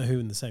else, Well, I don't know who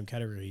in the same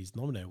category he's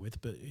nominated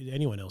with, but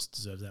anyone else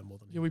deserves that more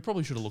than him. yeah, we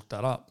probably should have looked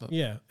that up. But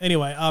Yeah.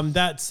 Anyway,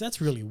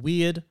 that's really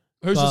weird.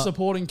 who's the But-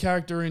 supporting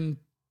character in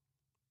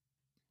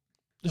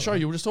the show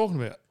you were just talking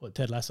about? What,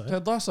 Ted Lasso?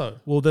 Ted Lasso.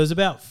 Well, there's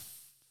about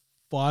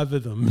 5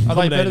 of them. Are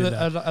they better nominated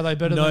than? that. Are they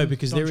better No, than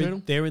because Don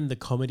Cheadle? they're in the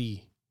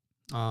comedy,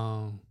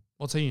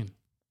 What's he in?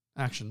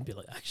 Action. a bit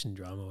like action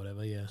drama, or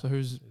whatever. Yeah, So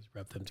who's just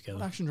wrap them what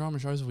together. action drama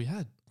shows have we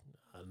had?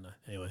 I don't know.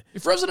 Anyway,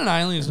 If Resident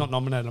Alien is not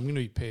nominated, I'm going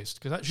to be pissed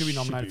because that should be Should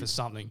nominated be. for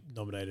something.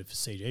 nominated for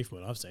CG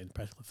from what I've seen.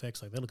 Practical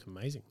effects, like they look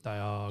amazing, They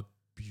are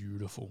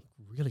beautiful.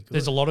 really good.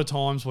 There's a lot of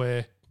times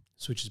where,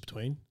 switches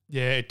between.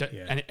 yeah,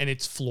 Yeah. And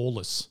it's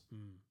flawless.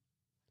 Mm.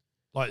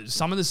 Like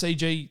some of the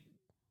CG,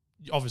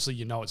 obviously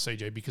you know it's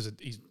CG because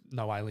he's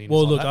no alien.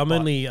 Well, is like look, that, I'm but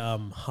only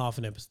half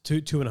an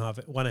episode,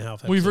 1.5.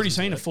 We've already episodes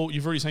seen into a it. full.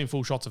 You've already seen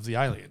full shots of the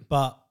alien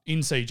But in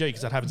CG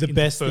because that happens. the in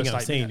best the thing first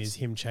I've 8 seen minutes. is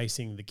him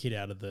chasing the kid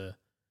out of the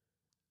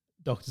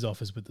doctor's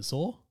office with the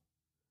saw,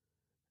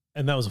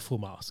 and that was a full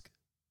mask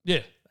yeah,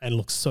 and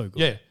looks so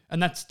good. yeah,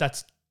 and that's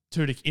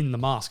Tudyk in the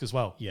mask as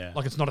well. Yeah.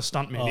 like it's not a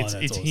stuntman. Oh, it's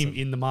that's him awesome.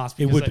 in the mask.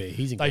 It because would they- be.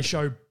 He's They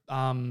incredible.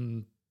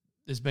 show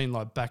there's been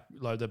like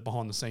the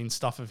behind the scenes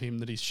stuff of him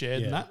that he's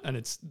shared and Yeah. that,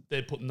 and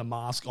they're putting the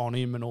mask on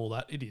him and all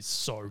that. It is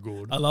so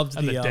good. I loved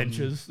and the, the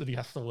dentures that he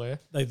has to wear.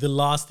 Like the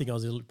last thing I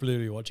was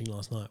literally watching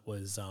last night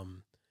was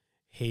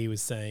he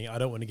was saying, I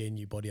don't want to get a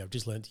new body. I've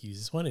just learned to use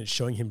this one. And it's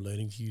showing him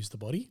learning to use the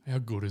body. How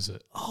good is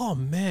it? Oh,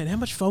 man. How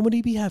much fun would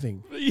he be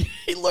having?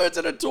 He learns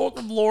how to talk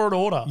from Law and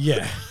Order.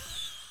 Yeah.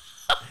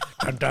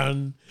 dun,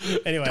 dun.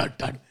 Anyway.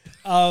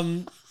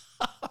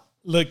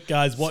 Look,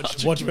 guys,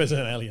 watch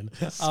Resident Alien.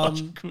 Such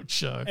a good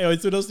show. Anyway,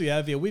 so what else do we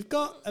have here? We've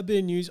got a bit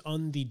of news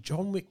on the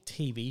John Wick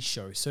TV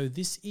show. So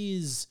this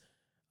is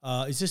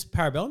this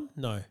Parabellum?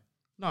 No.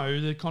 No,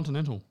 the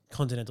Continental.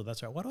 Continental,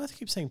 that's right. Why do I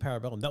keep saying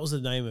Parabellum? That was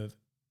the name of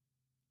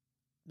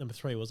number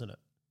 3, wasn't it?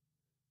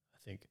 I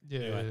think. Yeah,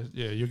 Anyway.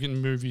 yeah. You're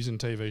getting movies and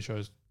TV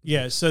shows.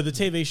 Yeah, so the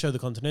TV show, The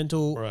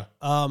Continental,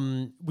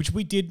 Right. which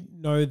we did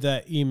know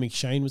that Ian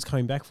McShane was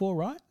coming back for,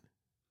 right?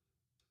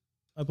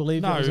 I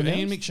believe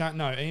Ian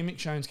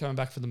McShane's coming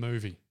back for the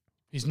movie.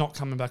 He's not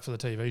coming back for the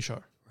TV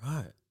show.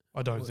 Right.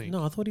 I don't think.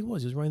 No, I thought he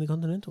was. He was running the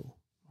Continental.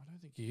 I don't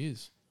think he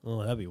is.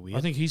 Oh, that'd be weird.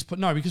 I think he's put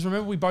no, because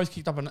remember we both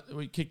kicked up a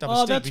stink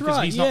that's because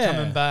right, he's yeah. not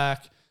coming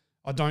back.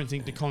 I don't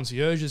think the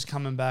concierge is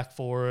coming back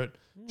for it.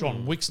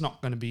 John Wick's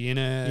not going to be in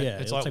it. Yeah,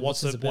 it's it's like,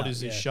 what's this what about?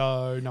 is this Yeah.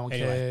 show? No one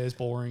Anyway. cares.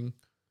 Boring.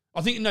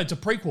 I think no, it's a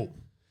prequel.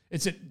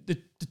 The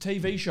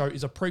TV show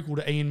is a prequel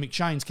to Ian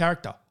McShane's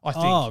character. I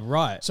think. Oh,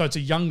 right. So it's a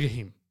younger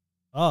him.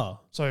 Oh,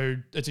 So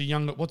it's a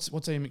younger. What's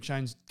Ian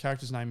McShane's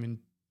character's name in?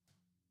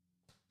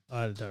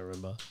 I don't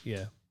remember.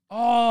 Yeah.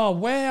 Oh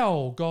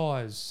wow,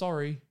 guys,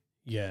 sorry,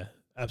 Yeah.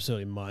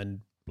 Absolutely mind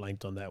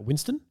blanked on that.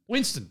 Winston?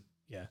 Winston.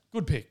 Yeah.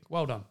 Good pick.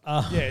 Well done.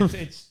 Uh, Yeah,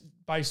 it's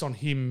based on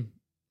him,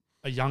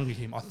 a younger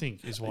him, I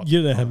think, is what.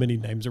 You know how many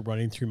names are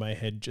running through my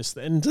head just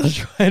then to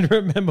try and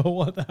remember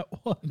what that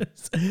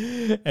was.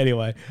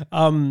 Anyway,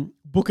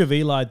 Book of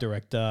Eli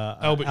director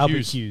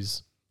Albert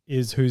Hughes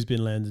is who's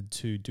been landed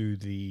to do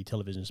the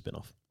television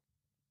spin-off.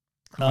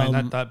 I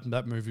mean,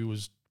 that movie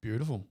was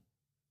beautiful.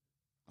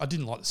 I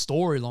didn't like the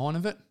storyline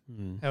of it,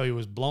 how he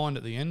was blind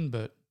at the end,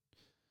 but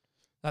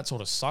that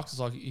sort of sucks. It's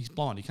like he's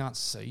blind, he can't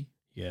see.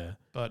 Yeah.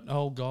 But,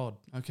 oh, God,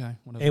 okay,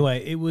 whatever.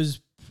 Anyway, it was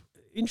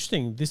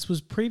interesting. This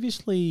was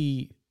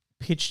previously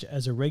pitched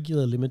as a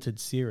regular limited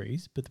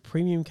series, but the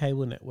premium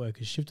cable network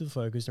has shifted the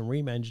focus and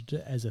reimagined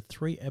it as a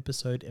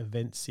 3-episode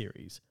event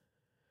series,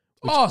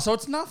 So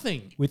it's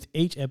nothing. with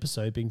each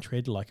episode being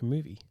treated like a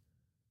movie.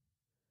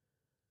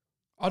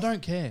 I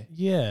don't care.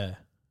 Yeah.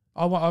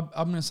 I'm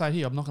going to say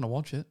here, I'm not going to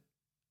watch it.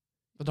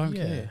 I don't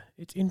Yeah. care.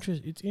 It's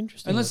interesting.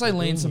 Unless what they they're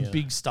land doing some here.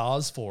 big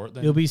stars for it.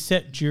 Then It'll be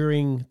set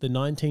during the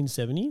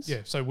 1970s.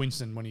 yeah, so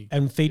Winston when he...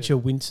 And feature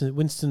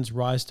Winston's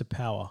rise to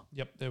power,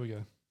 Yep, there we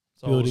go.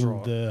 So I was building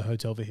right. the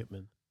hotel for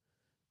hitmen.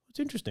 It's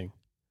interesting.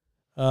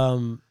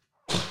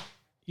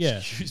 Yeah.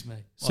 Excuse me.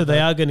 So they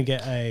are going to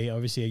get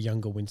obviously a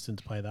younger Winston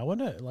to play that. I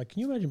wonder,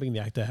 can you imagine being the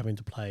actor having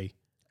to play?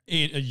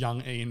 A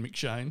young Ian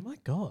McShane. My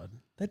God,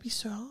 that'd be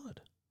so hard.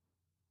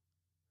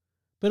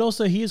 But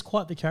also, he is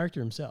quite the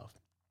character himself.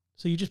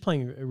 So you're just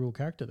playing a real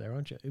character there,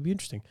 aren't you? It'd be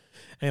interesting.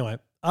 Anyway,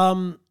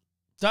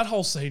 That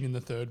whole scene in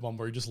the third one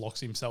where he just locks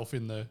himself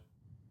in the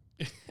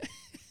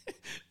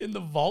in the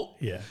vault,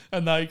 yeah,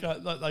 and they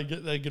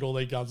get all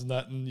their guns and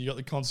that, and you got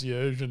the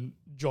concierge and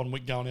John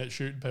Wick going out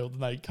shooting people,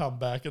 and they come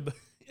back, and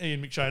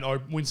Ian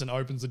McShane, Winston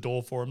opens the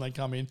door for him. They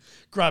come in,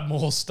 grab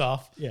more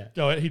stuff, yeah.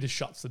 go out. He just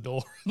shuts the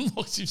door and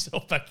locks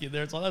himself back in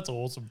there. It's like, that's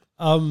awesome.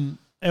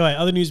 Anyway,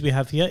 other news we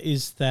have here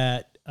is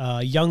that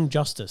Young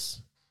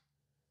Justice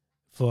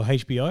for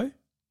HBO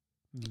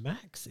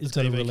Max is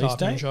got a TV release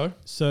cartoon date. show.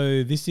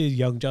 So this is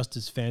Young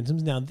Justice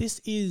Phantoms. Now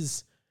this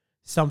is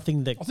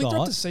something that I think they're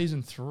up to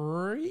season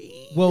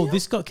 3. well, now?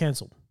 this got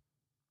cancelled.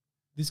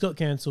 This got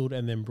cancelled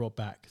and then brought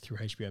back through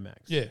HBO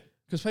Max. Yeah,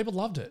 because people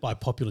loved it. By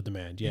popular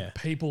demand, yeah.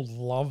 People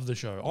love the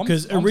show.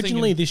 Because I'm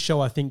originally thinking, this show,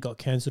 I think, got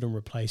cancelled and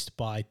replaced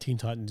by Teen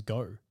Titans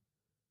Go.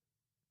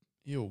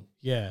 ew.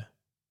 Yeah.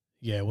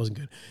 Yeah, it wasn't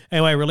good.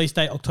 Anyway, release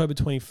date October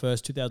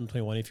 21st,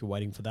 2021, if you're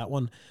waiting for that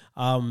one.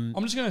 I'm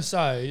just going to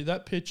say,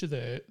 that picture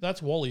there,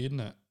 that's Wally,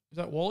 isn't it? Is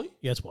that Wally?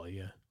 Yeah, it's Wally,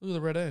 yeah. Look at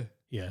the red hair.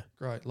 Yeah.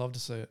 Great. Love to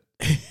see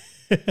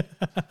it.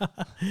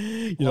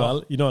 you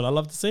know what I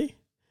love to see?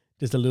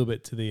 Just a little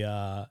bit to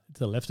the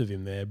left of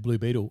him there, Blue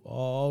Beetle.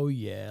 Oh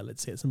yeah,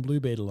 let's get some Blue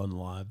Beetle on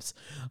lives.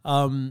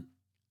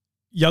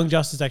 Young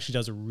Justice actually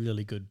does a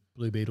really good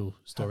Blue Beetle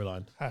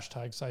storyline.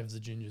 Hashtag save the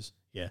gingers.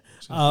 Yeah.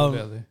 Just gonna put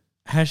it out there.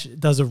 Hash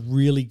does a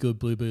really good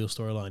Blue Beetle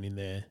storyline in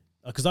there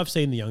because I've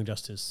seen the Young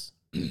Justice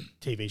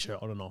TV show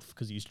on and off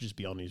because it used to just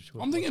be on.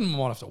 I'm thinking I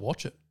might have to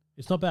watch it.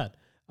 it's not bad.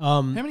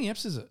 How many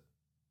eps is it?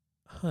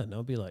 I don't know,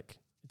 it'll be like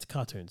it's a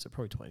cartoon, so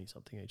probably 20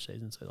 something each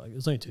season. So like,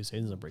 there's only 2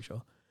 seasons, I'm pretty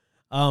sure.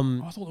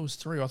 I thought it was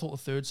 3. I thought the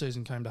third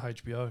season came to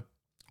HBO.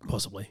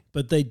 Possibly.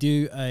 But they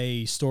do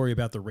a story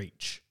about the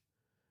Reach,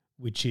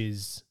 which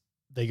is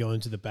they go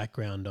into the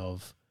background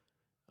of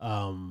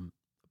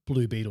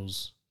Blue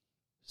Beetle's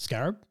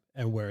scarab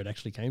and where it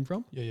actually came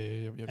from.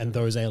 Yeah. And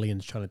those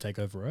aliens trying to take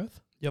over Earth.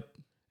 Yep.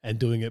 And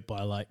doing it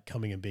by like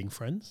coming and being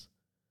friends.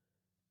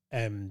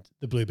 And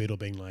the Blue Beetle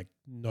being like,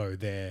 no,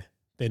 they're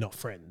not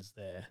friends.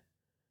 They're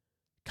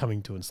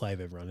coming to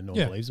enslave everyone and no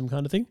one believes them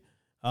kind of thing.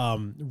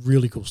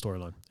 Really cool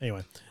storyline.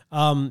 Anyway,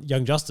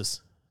 Young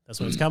Justice. That's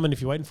when it's coming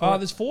if you're waiting for it.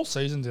 There's 4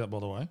 seasons out, by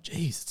the way.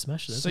 Jeez, it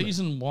smashed it, isn't it?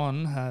 Season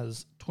 1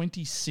 has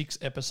 26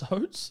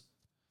 episodes.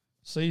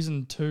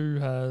 Season 2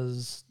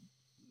 has,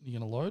 you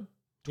going to load?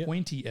 Yep.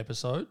 20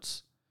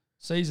 episodes.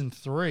 Season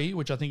 3,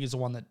 which I think is the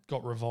one that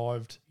got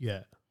revived.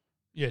 Yeah.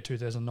 Yeah,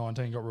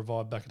 2019 got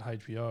revived back at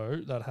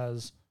HBO. That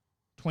has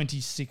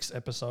 26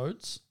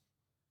 episodes.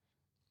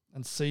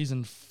 And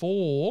season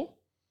 4,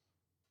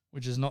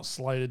 which is not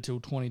slated till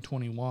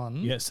 2021.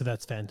 Yeah, so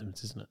that's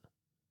Phantoms, isn't it?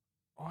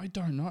 I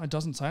don't know. It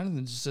doesn't say anything.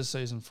 It just says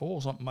season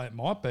 4. So it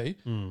might be.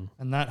 Mm.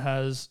 And that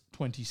has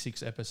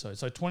 26 episodes.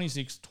 So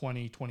 26,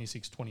 20,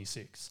 26,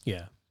 26.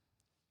 Yeah.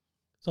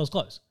 So it's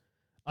close.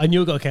 I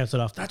knew it got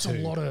cancelled after That's 2. a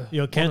lot of... It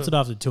got cancelled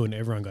after 2 and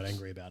everyone got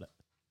angry about it.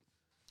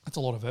 That's a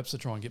lot of eps to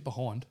try and get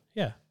behind.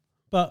 Yeah.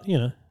 But, you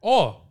know.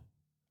 Oh!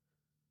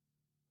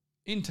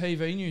 In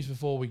TV news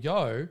before we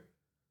go,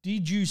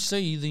 did you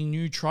see the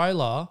new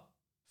trailer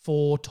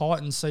for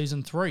Titans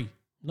Season 3?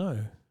 No.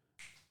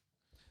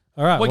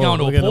 All right. We're going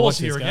to we're a gonna pause watch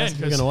here this, guys.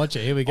 again, We're going to watch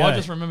it. Here we go. I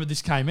just remembered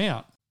this came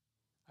out.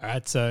 All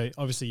right. So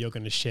obviously you're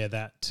going to share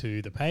that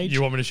to the page.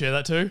 You want me to share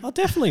that too? Oh,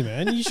 definitely,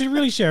 man. You should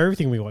really share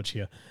everything we watch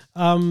here.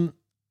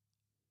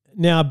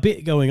 Now, a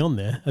bit going on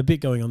there.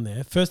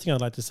 First thing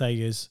I'd like to say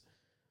is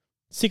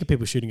sick of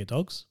people shooting at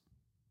dogs.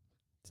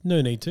 No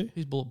need to.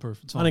 He's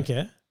bulletproof. It's I fine. don't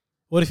care.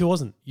 What if he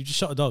wasn't? You just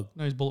shot a dog.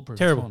 No, he's bulletproof.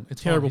 Terrible. It's fine.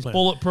 It's Terrible fine. plan.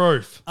 He's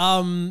bulletproof.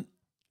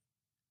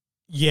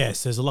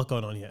 Yes, there's a lot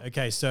going on here.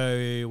 Okay,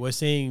 so we're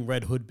seeing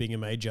Red Hood being a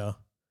major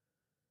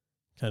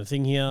kind of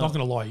thing here. Not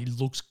going to lie, he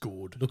looks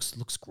good.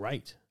 Looks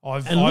great.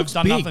 I've looks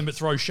done big. nothing but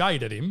throw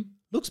shade at him.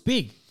 Looks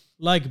big.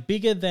 Like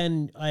bigger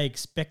than I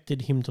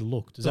expected him to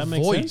look. Does The that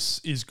make voice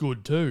sense? is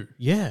good too.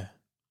 Yeah.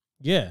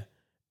 Yeah.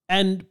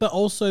 But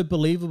also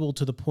believable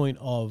to the point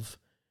of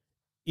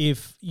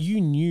if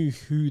you knew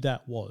who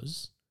that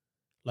was,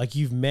 like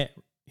you've met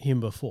him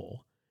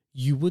before,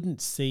 you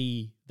wouldn't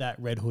see that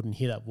Red Hood and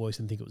hear that voice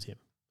and think it was him.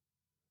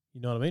 You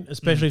know what I mean?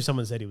 Especially if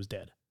someone said he was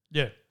dead.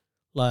 Yeah.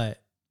 Like,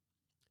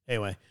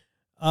 anyway.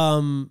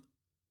 Now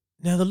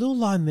the little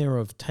line there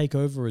of take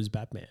over as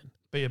Batman.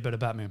 Be a better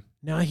Batman.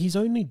 Now he's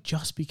only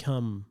just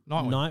become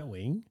Nightwing.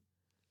 Nightwing.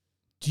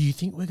 Do you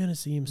think we're going to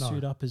see him No.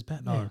 suit up as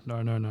Batman? No.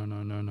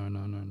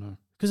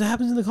 Because it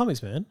happens in the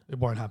comics, man. It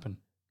won't happen.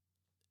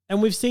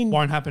 And we've seen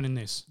Won't happen in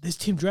this. there's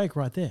Tim Drake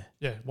right there.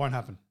 Yeah, won't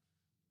happen.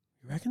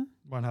 You reckon?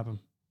 Won't happen.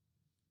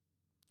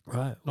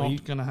 Right.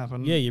 Not going to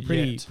happen. yeah, you're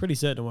pretty yet. pretty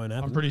certain it won't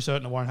happen. I'm pretty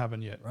certain it won't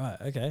happen yet. Right.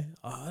 Okay.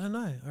 I don't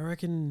know. I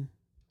reckon.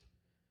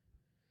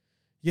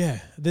 Yeah,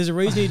 there's a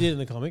reason he did it in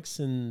the comics,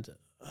 and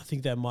I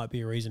think that might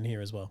be a reason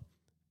here as well.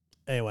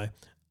 Anyway,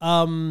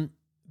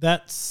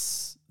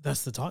 that's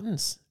the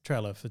Titans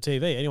trailer for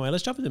TV. Anyway,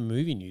 let's jump into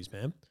movie news,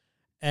 man.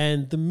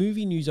 And the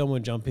movie news I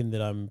want to jump in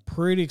that I'm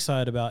pretty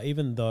excited about,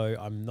 even though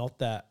I'm not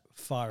that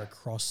far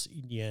across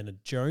Indiana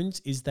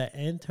Jones, is that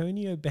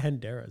Antonio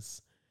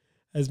Banderas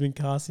has been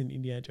cast in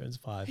Indiana Jones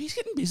 5. He's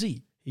getting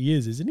busy. He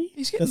is, isn't he?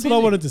 He's getting That's what I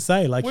busy. wanted to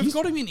say. Like We've he's,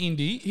 got him in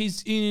Indy.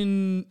 He's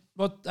in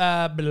the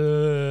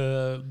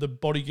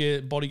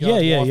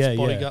bodyguard. Yeah, wife's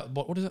bodyguard.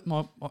 What is it?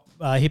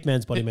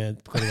 Hitman's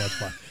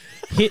bodyguard's wife.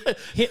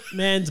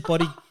 Hitman's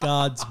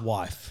bodyguard's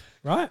wife,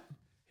 right?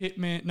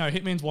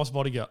 Hitman's wife's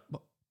bodyguard.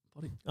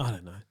 I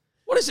don't know.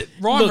 What is it?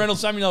 Ryan Look, Reynolds,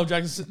 Samuel L.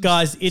 Jackson.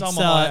 Guys, Salma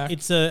Hayek.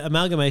 it's an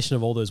amalgamation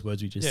of all those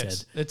words we just Yes,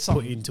 said it's put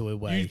something. into a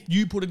way.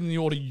 You put it in the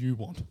order you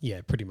want.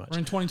 Yeah, pretty much. We're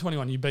in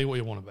 2021. You be what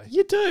you want to be.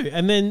 You do.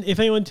 And then if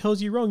anyone tells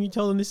you wrong, you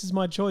tell them this is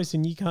my choice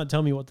and you can't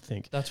tell me what to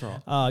think. That's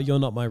right. You're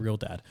not my real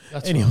dad.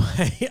 That's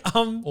anyway,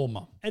 Or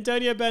mum.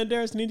 Antonio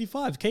Banderas in Indy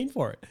 5, keen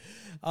for it.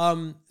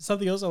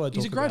 Something else I want to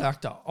He's talk a great about.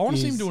 actor. I want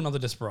to see him is- do another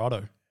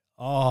Desperado.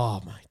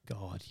 Oh my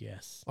God,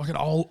 yes. Like an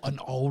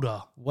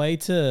older. Way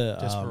to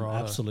Desperado.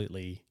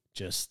 absolutely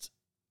just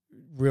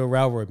real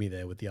railroad me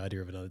there with the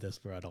idea of another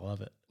Desperado. I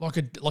love it. Like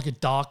a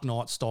Dark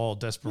Knight style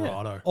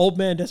Desperado. Old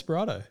man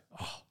Desperado.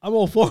 I'm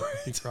all for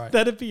it. Be great.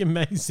 That'd be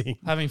amazing.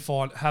 Have him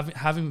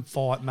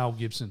fight Mel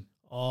Gibson.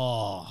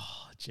 Oh,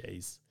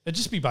 jeez. It'd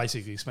just be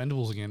basically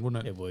Expendables again,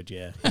 wouldn't it? It would,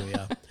 yeah. Here we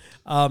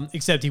are.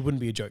 Except he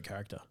wouldn't be a joke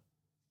character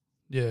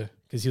Yeah.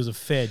 because he was a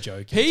fair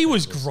joke. He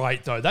was Expendables.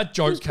 great though. That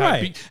joke was character,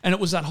 great. and it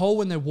was that whole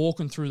when they're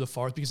walking through the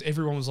forest because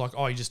everyone was like,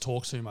 "Oh, he just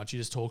talks too much. He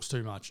just talks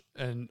too much,"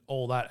 and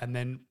all that. And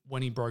then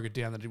when he broke it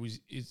down, that it was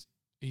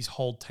his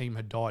whole team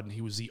had died, and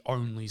he was the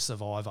only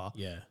survivor.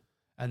 Yeah,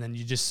 And then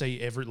you just see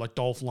like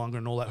Dolph Lundgren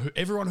and all that.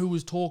 Everyone who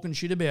was talking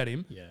shit about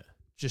him yeah,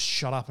 just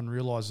shut up and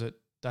realize that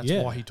that's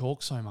Yeah. why he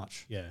talks so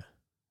much. yeah,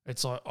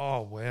 It's like,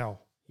 oh wow,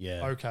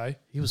 yeah. okay,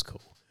 He was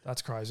cool.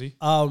 that's crazy.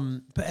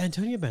 But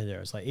Antonio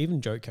Banderas, like even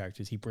joke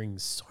characters, he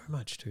brings so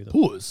much to them.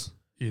 Pause.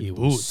 He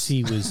was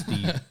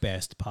the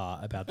best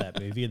part about that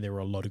movie, and there were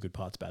a lot of good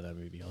parts about that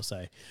movie, I'll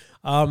say.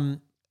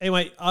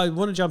 Anyway, I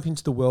want to jump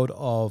into the world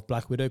of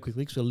Black Widow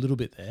quickly because we're a little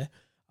bit there.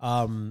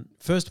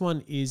 First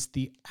one is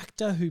the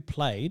actor who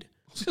played.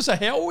 I was gonna say,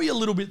 how are we a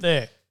little bit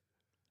there?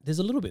 There's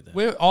a little bit there.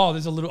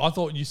 There's a little. I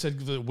thought you said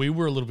that we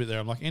were a little bit there.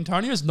 I'm like,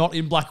 Antonio's not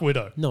in Black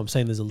Widow. No, I'm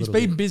saying there's a He's little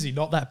been bit. busy,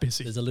 not that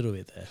busy. There's a little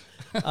bit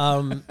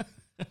there.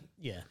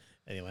 Yeah.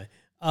 Anyway,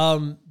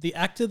 the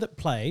actor that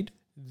played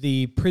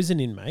the prison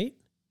inmate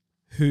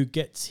who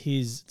gets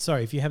his.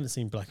 Sorry, if you haven't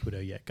seen Black Widow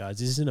yet, guys,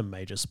 this isn't a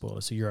major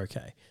spoiler, so you're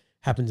okay.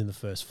 Happens in the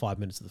first 5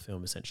 minutes of the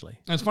film, essentially.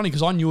 And it's funny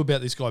because I knew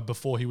about this guy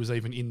before he was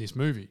even in this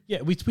movie.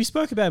 Yeah, we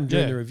spoke about him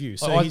during the review.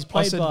 So I he's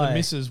played said by to the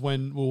missus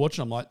when we were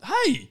watching, I'm like,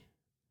 hey,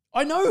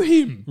 I know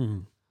him.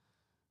 Mhm.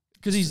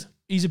 Because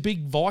he's a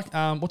big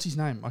Viking. What's his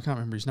name? I can't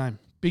remember his name.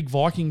 Big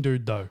Viking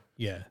dude, though.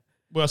 Yeah.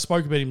 Well, I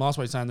spoke about him last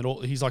week saying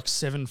that he's like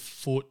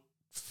 7'4"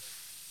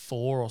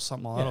 or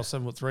something like that, Yeah. or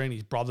 7'3", and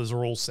his brothers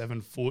are all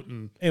 7 foot.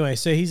 And Anyway,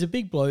 so he's a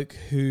big bloke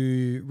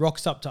who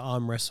rocks up to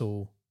arm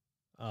wrestle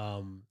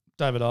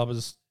David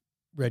Arbor's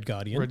Red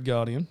Guardian Red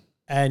Guardian.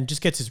 and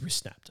just gets his wrist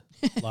snapped,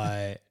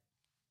 like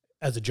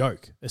as a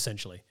joke,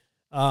 essentially.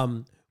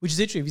 Which is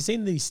interesting. Have you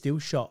seen the still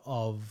shot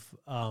of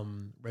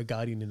Red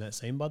Guardian in that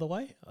scene, by the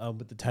way,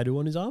 with the tattoo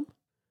on his arm?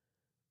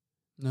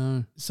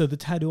 No. So the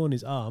tattoo on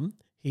his arm,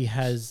 he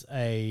has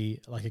a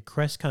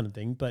crest kind of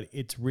thing, but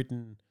it's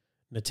written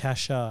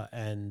Natasha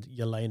and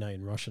Yelena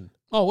in Russian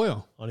Oh,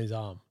 well. on his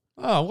arm.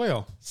 Oh,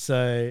 well.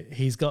 So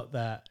he's got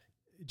that.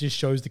 It just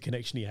shows the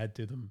connection he had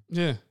to them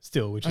Yeah.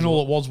 still, which And is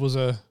all it was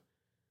a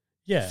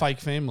yeah, fake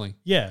family.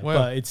 yeah, Wow.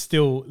 but it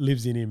still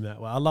lives in him that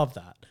way. I love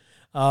that.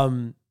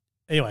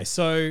 Anyway,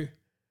 so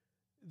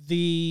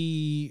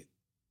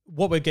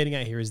what we're getting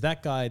at here is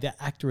that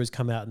actor has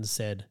come out and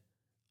said,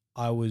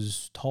 I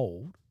was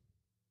told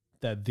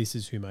that this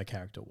is who my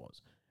character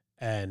was.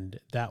 And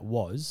that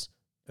was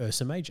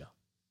Ursa Major.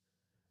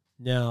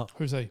 Now,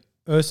 Who's he?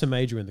 Ursa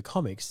Major in the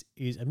comics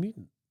is a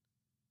mutant.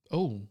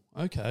 Oh,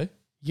 okay.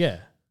 Yeah.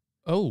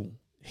 Oh.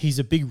 He's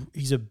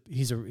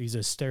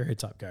a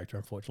stereotype character,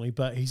 unfortunately,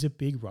 but he's a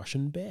big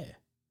Russian bear.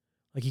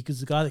 Like he's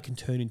the guy that can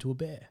turn into a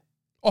bear.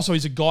 Oh, so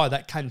he's a guy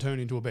that can turn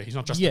into a bear. He's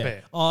not just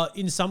a bear.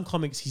 In some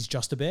comics, he's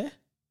just a bear.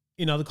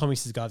 In other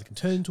comics, he's a guy that can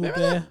turn into Remember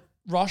a bear. that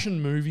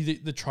Russian movie,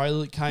 the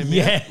trailer that came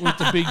Yeah. out with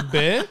the big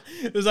bear?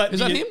 It was like Is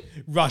that him?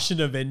 Russian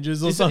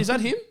Avengers or Is something.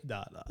 that him?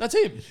 No. That's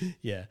him.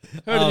 Yeah.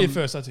 Heard it here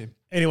first. That's him.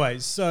 Anyway,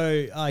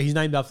 so he's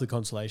named after the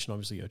constellation,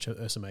 obviously,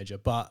 Ursa Major,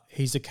 but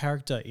he's a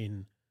character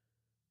in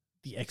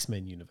the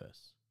X-Men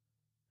universe.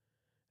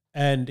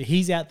 And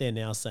he's out there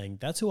now saying,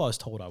 that's who I was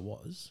told I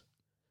was.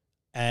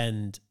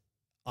 And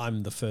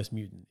I'm the first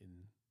mutant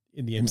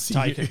in the MCU.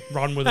 Take it.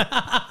 Run with it.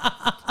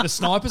 The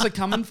snipers are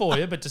coming for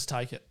you, but just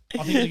take it.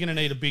 I think you're going to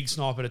need a big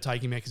sniper to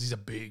take him out because he's a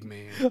big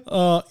man.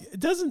 It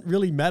doesn't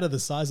really matter the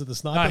size of the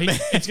No, sniper. Man.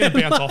 it's going to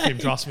bounce off him,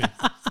 trust me.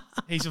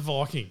 He's a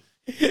Viking.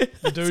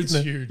 The dude's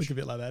huge. Look a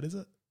bit like that, is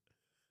it?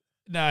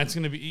 No, it's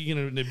going to be, you're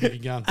going to need a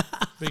bigger gun.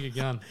 Bigger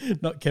gun.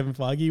 Not Kevin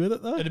Feige with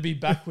it, though? It'd be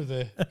back with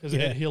because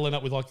Yeah. he'll end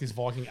up with like this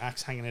Viking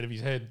axe hanging out of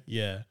his head.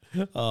 Yeah.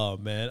 Oh,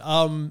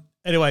 man.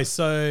 Anyway,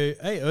 so,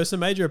 hey, Ursa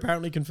Major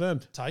apparently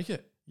confirmed. Take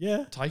it.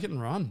 Yeah. Take it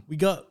and run. We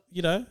got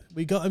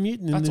a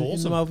mutant in That's the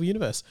awesome. Marvel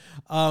Universe.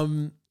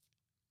 On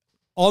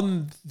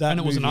that And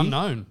it was an movie,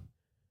 unknown.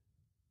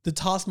 the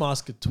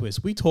Taskmaster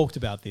twist, we talked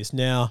about this.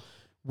 Now,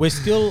 we're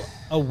still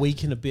a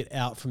week and a bit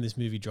out from this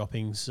movie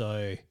dropping,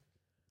 so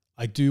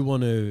I do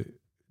want to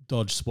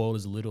dodge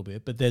spoilers a little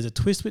bit, but there's a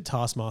twist with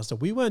Taskmaster.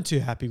 We weren't too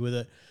happy with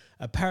it.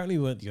 Apparently,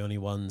 we weren't the only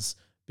ones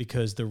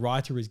because the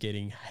writer is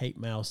getting hate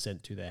mail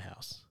sent to their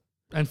house.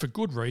 And for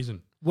good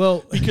reason.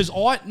 Well, Because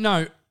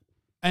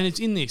and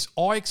it's in this,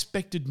 I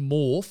expected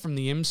more from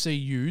the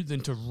MCU than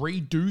to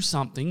redo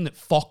something that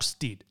Fox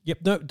did. yep,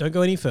 no, don't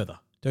go any further.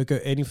 Don't go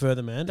any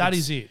further, man. That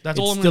is it. That's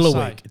it's all I'm still going to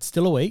a say. week. It's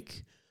still a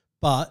week,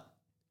 but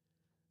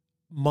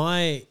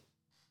my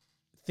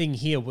thing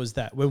here was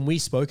that when we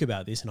spoke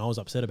about this and I was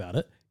upset about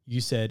it,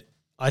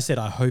 I said,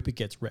 I hope it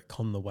gets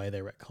retconned the way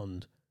they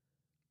retconned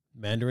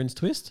Mandarin's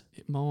twist.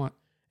 It might.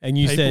 And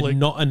you People said are-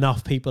 not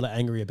enough people are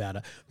angry about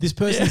it. This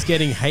person's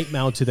getting hate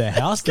mail to their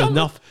house. There's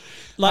enough.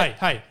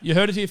 Hey, you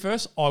heard it here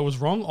first. I was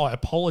wrong. I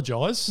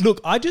apologize.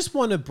 Look, I just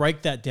want to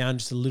break that down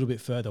just a little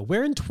bit further.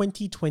 We're in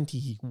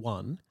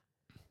 2021.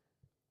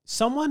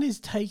 Someone is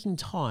taking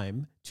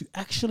time to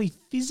actually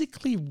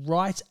physically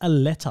write a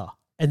letter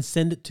and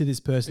send it to this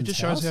It person's just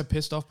house. shows how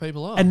pissed off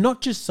people are. And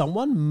not just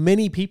someone,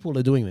 many people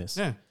are doing this.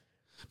 yeah.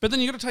 But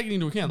then you got to take it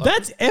into account. Like,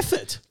 That's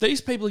effort.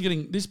 this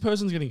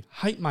person's getting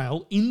hate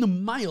mail in the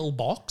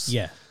mailbox.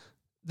 Yeah.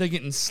 They're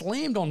getting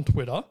slammed on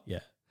Twitter. Yeah.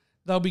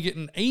 They'll be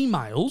getting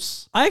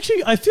emails. I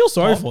feel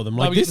sorry for them.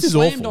 They'll Like, be this getting is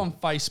slammed awful. on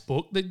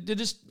Facebook. They're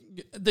just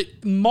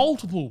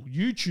multiple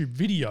YouTube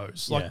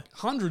videos, like Yeah.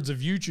 hundreds of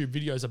YouTube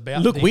videos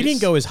about Look, we this.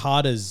 didn't go as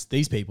hard as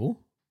these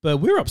people, but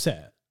we're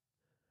upset.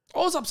 I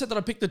was upset that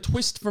I picked the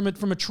twist from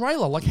a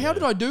trailer. Like, how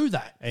did I do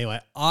that? Anyway,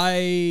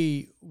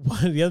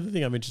 the other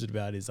thing I'm interested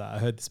about is I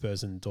heard this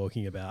person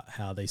talking about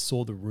how they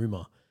saw the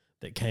rumor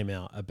that came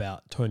out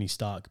about Tony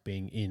Stark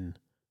being in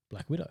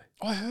Black Widow,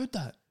 I heard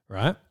that.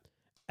 right?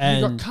 And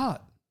he And got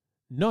cut.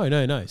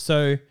 no.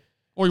 So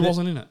Or he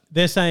wasn't in it.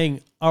 they're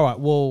saying, all right,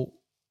 well,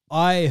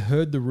 I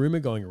heard the rumor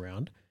going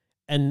around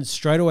and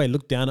straight away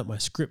looked down at my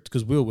script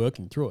because we were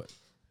working through it.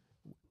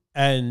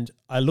 And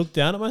I looked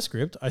down at my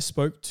script. I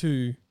spoke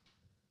to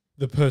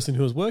the person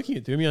who was working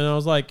it through me and I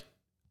was like,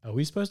 are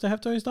we supposed to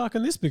have Tony Stark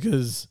in this?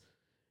 Because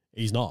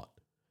he's not.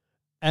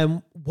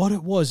 And what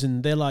it was,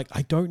 and they're like,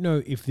 I don't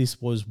know if this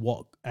was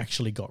what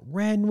actually got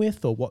ran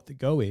with or what the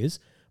go is,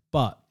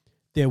 but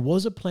there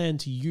was a plan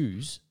to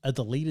use a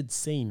deleted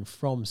scene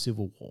from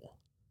Civil War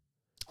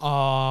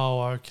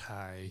Oh,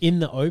 okay. in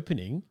the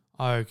opening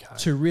Okay.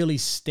 to really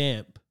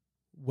stamp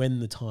when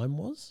the time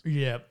was.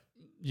 Yep.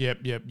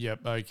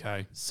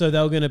 Okay. So they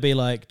were going to be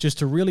like, just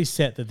to really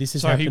set that this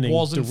is So he happening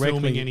wasn't directly.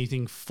 filming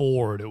anything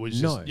for it. It was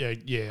just, No.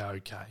 yeah,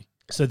 okay.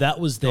 So that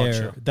was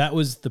Gotcha. that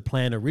was the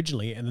plan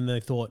originally. And then they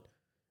thought,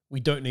 we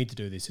don't need to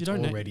do this. It's You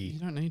already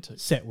don't need to.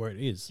 set where it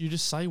is. You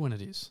just say when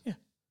it is.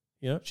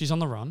 You know? She's on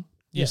the run.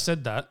 You Yeah.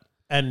 said that.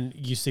 And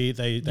you see,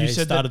 they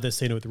said started the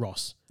scene with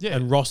Ross. Yeah.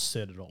 And Ross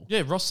said it all.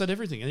 Yeah, Ross said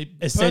everything. And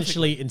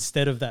Essentially,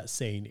 instead of that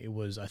scene, it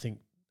was, I think,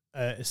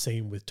 a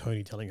scene with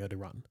Tony telling her to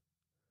run,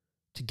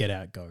 to get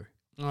out, go,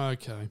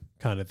 Okay.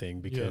 kind of thing,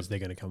 because Yeah. they're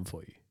going to come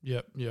for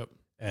you. Yep.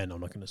 And I'm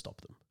not going to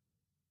stop them.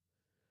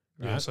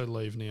 Yeah, right? so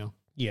leave now.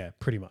 Yeah,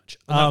 pretty much.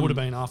 And that would have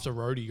been after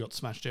Rhodey got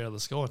smashed out of the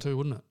sky too,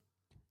 wouldn't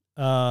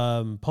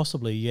it?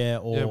 Possibly, yeah.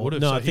 Or Yeah, it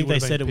would've, no, so I he think they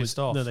would've been said it was pissed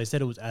off. no, they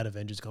said it was at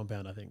Avengers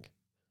Compound. I think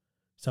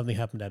something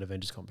happened at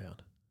Avengers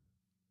Compound.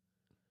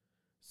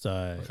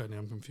 So Okay, now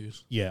I'm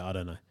confused. yeah, I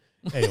don't know.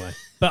 Anyway,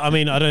 but I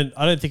mean, I don't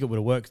think it would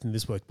have worked, and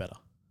this worked better.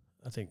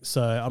 I think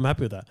so. I'm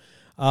happy with that.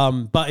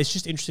 But it's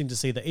just interesting to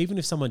see that even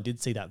if someone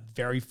did see that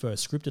very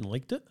first script and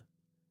leaked it,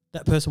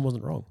 that person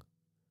wasn't wrong.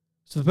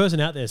 So the person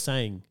out there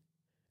saying,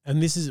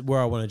 and this is where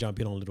I want to jump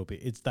in on a little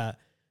bit, it's that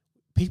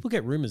people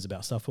get rumors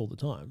about stuff all the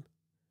time.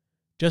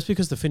 Just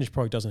because the finished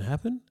product doesn't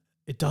happen,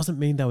 it doesn't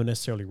mean they were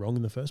necessarily wrong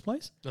in the first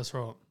place. That's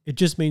right. It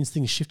just means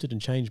things shifted and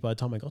changed by the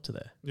time I got to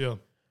there. Yeah.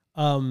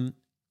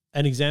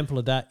 An example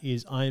of that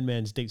is Iron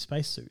Man's deep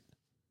space suit.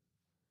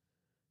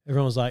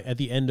 Everyone was like, at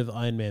the end of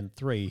Iron Man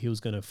 3, he was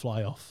going to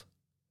fly off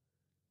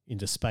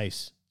into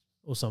space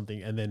or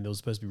something, and then there was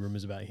supposed to be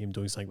rumors about him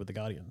doing something with the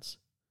Guardians.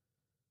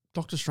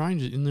 Doctor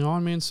Strange in the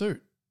Iron Man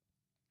suit.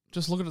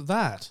 Just look at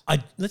that.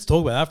 Let's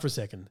talk about that for a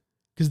second,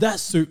 because that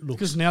suit looks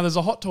Because now there's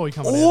a hot toy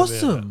coming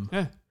awesome. out of it.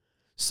 Yeah.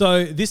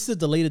 So this is a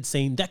deleted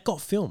scene that got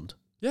filmed,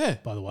 Yeah.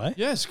 by the way.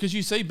 Yes, because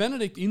you see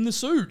Benedict in the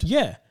suit.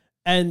 Yeah.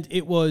 And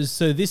it was,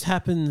 so this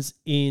happens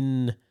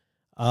in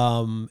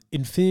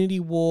Infinity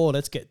War.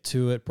 Let's get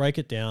to it. Break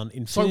it down. So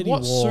Infinity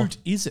what War. suit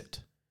is it?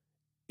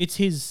 It's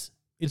his.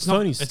 It's not.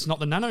 Tony's. It's not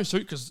the nano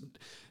suit because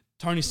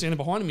Tony's standing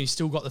behind him. He's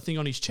still got the thing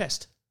on his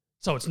chest.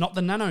 So it's not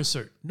the nano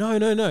suit.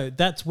 No.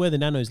 That's where the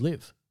nanos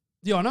live.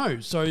 Yeah, I know.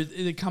 So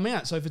they come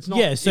out. So if it's not,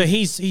 Yeah. So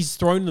he's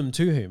thrown them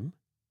to him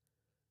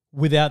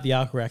without the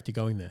arc reactor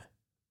going there.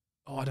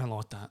 Oh, I don't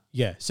like that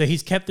Yeah. So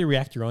he's kept the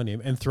reactor on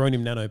him and thrown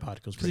him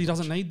nanoparticles. because he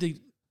doesn't need the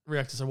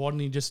reactor. So why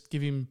didn't he just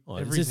give him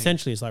everything?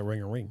 Essentially, it's like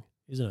ring a ring,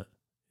 isn't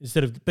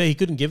it? But he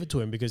couldn't give it to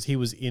him because he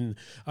was in.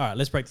 All right,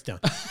 let's break this down.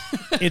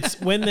 It's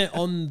when they're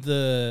on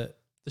the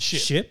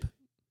ship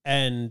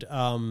and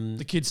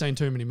The kid's seen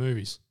too many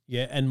movies.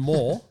 yeah, and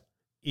Moore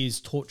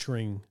is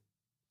torturing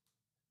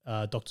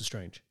Doctor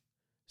Strange.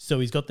 So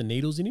he's got the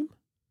needles in him.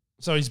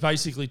 So he's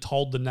basically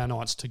told the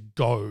nanites to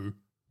go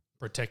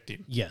protect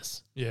him.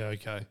 Yes, Yeah,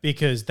 okay.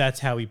 because that's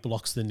how he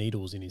blocks the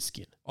needles in his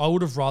skin. I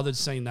would have rather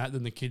seen that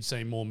than the kid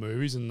seeing more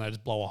movies and they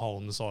just blow a hole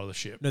in the side of the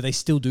ship. No, they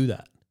still do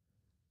that.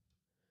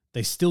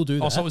 They still do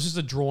that. Oh, so it was just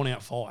a drawn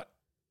out fight.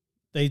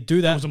 They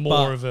do that, was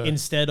more but of a-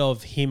 instead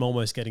of him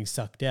almost getting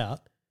sucked out,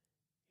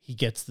 he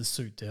gets the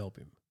suit to help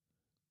him.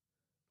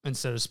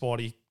 Instead of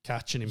Spidey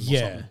catching him or Yeah.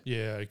 something.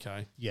 Yeah,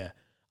 okay. Yeah.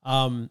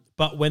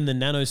 But when the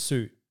nano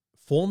suit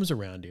forms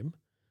around him,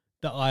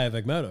 the Eye of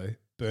Agamotto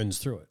burns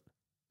through it.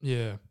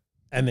 Yeah.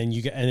 And then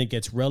it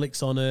gets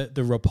relics on it.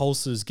 The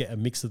repulsors get a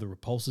mix of the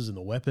repulsors and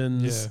the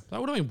weapons. Yeah. That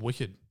would have been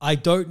wicked. I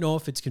don't know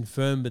if it's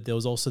confirmed, but there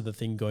was also the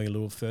thing going a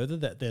little further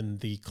that then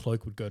the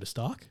cloak would go to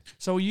Stark.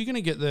 So are you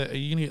gonna get the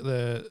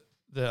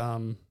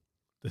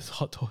This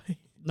hot toy.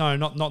 no,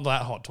 not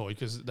that hot toy,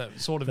 because that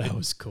sort of That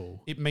was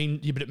cool. but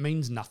it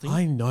means nothing.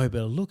 I know,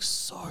 but it looks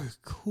so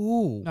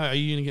cool. No, are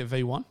you gonna get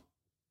V1?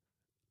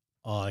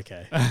 Oh,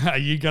 okay. Are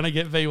you gonna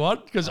get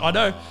V1? Because I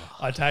know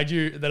I tagged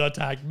you, then I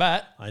tagged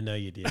Matt. I know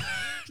you did.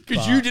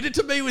 Because you did it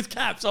to me with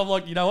Cap. So I'm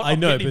like, you know what? I I'm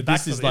know, getting but back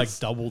this to is like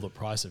double the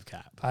price of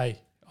Cap. Hey,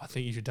 I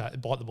think you should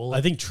bite the bullet.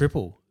 I think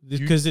triple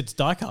because it's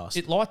diecast.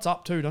 It lights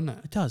up too, doesn't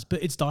it? It does,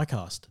 but it's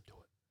diecast.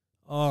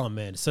 Oh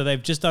man! So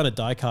they've just done a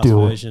diecast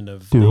Do it. version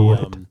of Do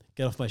the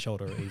get off my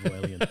shoulder, evil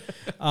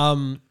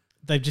alien.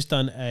 They've just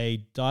done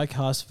a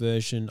diecast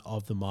version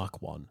of the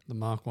Mark One. The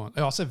Mark 1.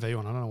 Oh, I said V1.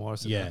 I don't know why I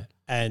said Yeah, that.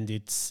 and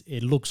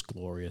it looks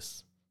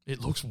glorious.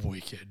 It looks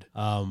wicked.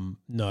 No,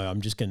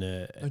 I'm just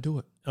gonna No, do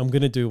it. I'm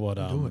gonna do what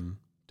Do it.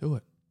 Do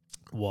it.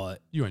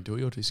 what You won't do it.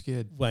 You're too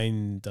scared.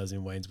 Wayne does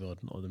in Wayne's World.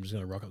 I'm just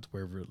gonna rock up to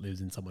wherever it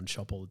lives in someone's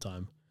shop all the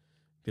time.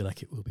 Be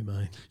like, it will be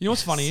mine. You know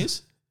what's funny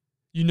is?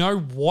 You know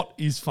what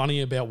is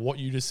funny about what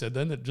you just said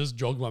then that just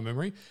jogged my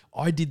memory?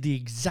 I did the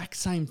exact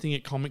same thing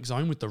at Comic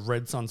Zone with the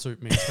Red Sun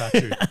Superman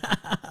statue.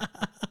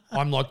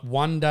 I'm like,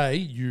 one day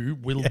you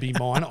will be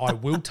mine. I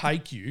will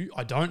take you.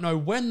 I don't know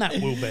when that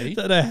will be.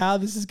 Don't know how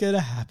this is gonna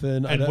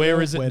happen. I And don't where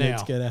know is it when now?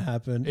 It's gonna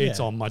happen. It's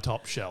Yeah. on my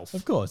top shelf.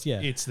 Of course, yeah.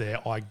 It's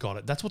there. I got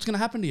it. That's what's going to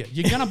happen to you.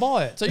 You're going to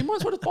buy it. So you might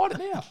as well just buy it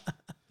now.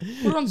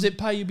 Put it on Zip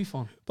Pay. You'll be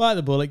fine. Bite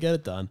the bullet, get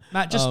it done.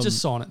 Matt,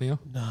 just sign it now.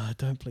 No,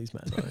 don't please,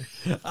 Matt.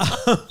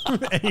 No.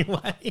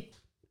 Anyway,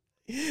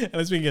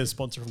 unless we can get a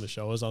sponsor from the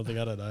show or something,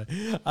 I don't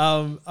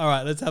know. All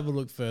right, let's have a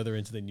look further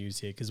into the news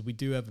here because we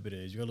do have a bit of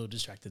news. You got a little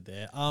distracted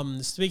there.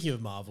 Speaking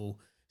of Marvel,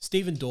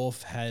 Stephen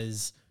Dorff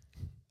has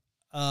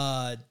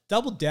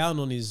doubled down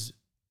on his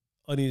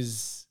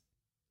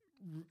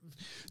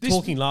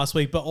talking last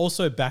week, but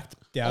also backed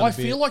down. I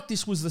feel like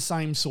this was the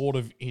same sort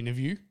of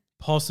interview,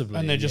 possibly,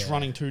 and they're just yeah.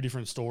 running two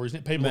different stories.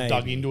 People have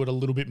dug Maybe. into it a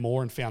little bit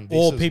more and found this.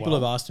 Or as people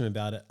well. have asked him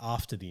about it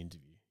after the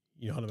interview.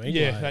 You know what I mean?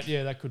 Yeah, Like-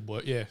 that could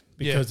work. Yeah,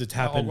 Because yeah. it's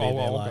happened. I'll and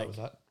they're go like, with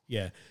that.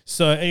 yeah.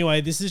 So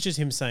anyway, this is just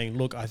him saying,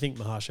 look, I think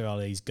Mahershala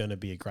Ali is going to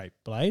be a great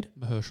blade.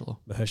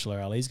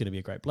 Mahershala Ali is going to be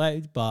a great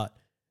blade, but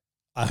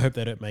I hope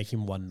they don't make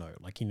him one note.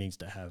 Like he needs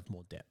to have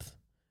more depth.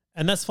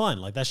 And that's fine.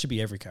 Like, that should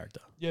be every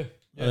character. Yeah.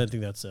 I don't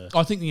think that's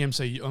I think the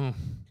MCU,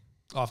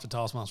 after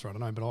Taskmaster, I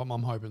don't know, but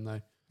I'm hoping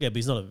they... Yeah, but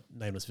he's not a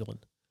nameless villain.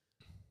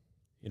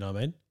 You know what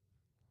I mean?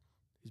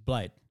 He's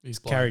Blade. He's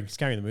Carrying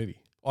the movie.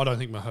 I don't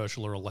think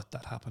Mahershala will let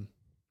that happen.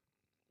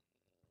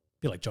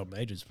 Be like John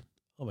Majors.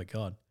 Oh my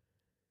God.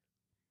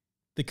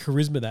 The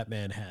charisma that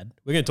man had.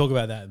 We're going to talk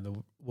about that in the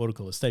water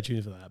cooler. Stay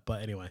tuned for that.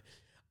 But anyway,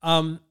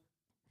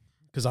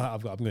 because I'm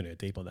going to go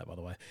deep on that, by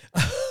the way.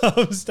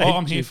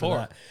 I'm here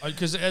for it.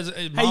 Because as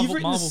Marvel, hey, you've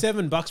written the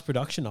 $7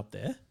 production up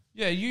there.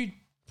 Yeah, you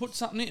put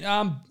something in.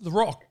 The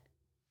Rock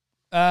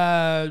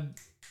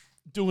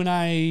doing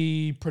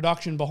a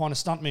production behind a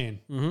stuntman.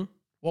 Mm-hmm.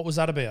 What was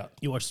that about?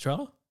 You watched the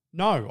trailer?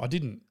 No, I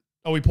didn't.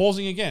 Are we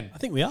pausing again? I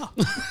think we are.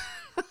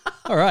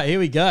 All right, here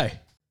we go.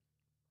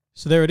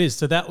 So there it is.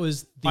 So that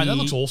was the... Mate, that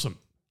looks awesome.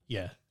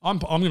 Yeah. I'm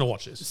going to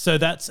watch this. So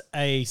that's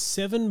a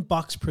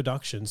 $7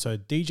 production. So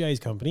DJ's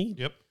company.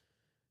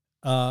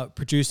 Yep.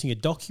 Producing a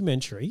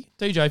documentary.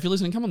 DJ, if you're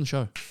listening, come on the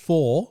show.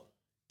 For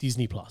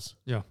Disney Plus.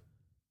 Yeah.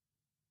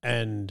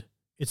 And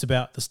it's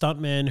about the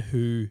stuntman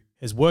who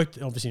has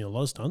worked obviously in a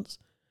lot of stunts,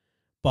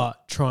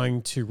 but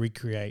trying to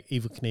recreate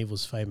Evel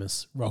Knievel's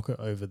famous rocket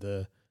over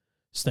the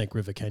Snake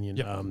River Canyon,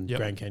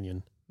 Grand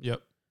Canyon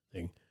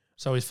thing.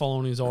 So he's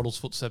following his idol's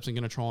footsteps and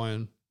going to try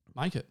and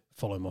make it.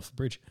 Follow him off a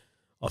bridge,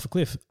 off a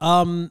cliff.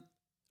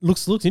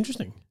 Looks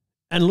interesting.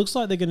 And it looks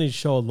like they're going to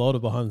show a lot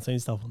of behind the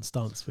scenes stuff on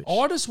stunts. Which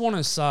I just want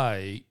to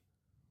say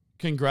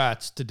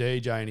congrats to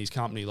DJ and his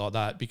company like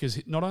that,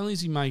 because not only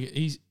is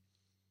he's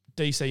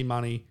DC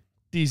money,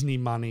 Disney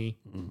money,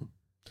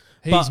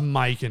 he's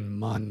making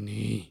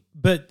money.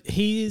 But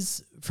he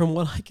is, from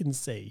what I can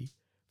see,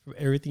 from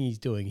everything he's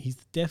doing, he's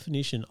the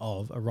definition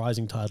of a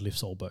rising tide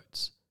lifts all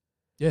boats.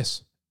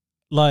 Yes.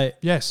 Like,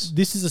 yes,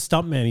 this is a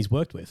stuntman he's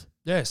worked with.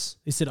 Yes.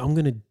 He said, I'm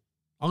going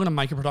to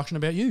make a production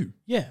about you.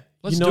 Yeah.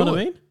 Let's you know do what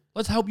it. I mean?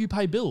 Let's help you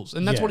pay bills.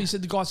 And that's what he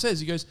said. The guy says,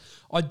 he goes,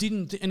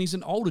 and he's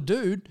an older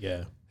dude.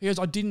 Yeah. He goes,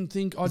 I didn't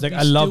think I'd He's like,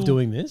 I love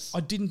doing this. I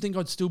didn't think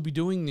I'd still be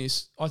doing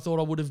this. I thought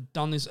I would have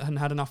done this and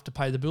had enough to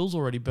pay the bills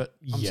already, but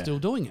I'm still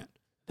doing it.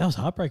 That was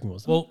heartbreaking,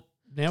 wasn't it? Well,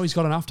 now he's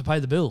got enough to pay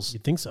the bills.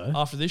 You'd think so.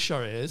 After this show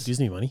airs.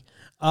 Disney money.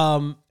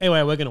 Anyway,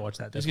 we're going to watch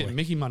that. He's getting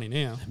Mickey money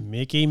now.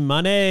 Mickey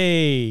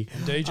money.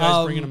 And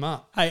DJ's bringing him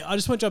up. Hey, I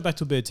just want to jump back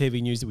to a bit of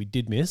TV news that we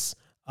did miss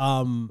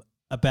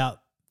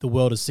about the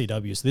world of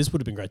CW. So this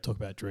would have been great to talk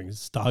about during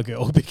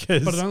Stargirl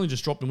because... But it only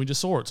just dropped and we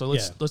just saw it. So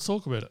let's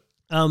talk about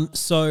it.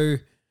 So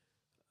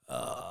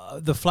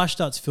The Flash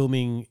starts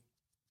filming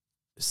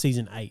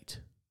season 8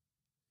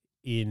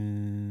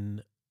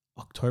 in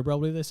October, I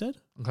believe they said.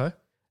 Okay.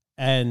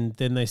 And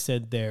then they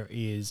said there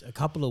is a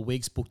couple of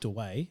weeks booked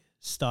away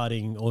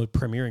starting or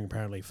premiering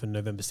apparently for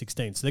November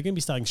 16th. So they're going to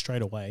be starting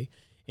straight away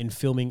in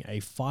filming a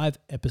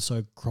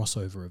 5-episode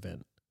crossover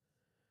event.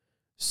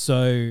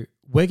 So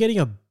we're getting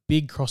a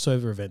big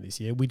crossover event this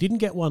year. We didn't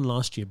get one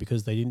last year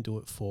because they didn't do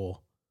it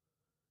for...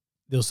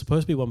 There was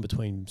supposed to be one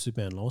between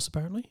Superman and Lois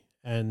apparently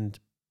and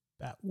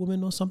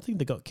Batwoman or something.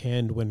 They got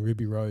canned when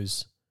Ruby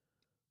Rose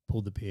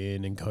pulled the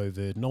pin and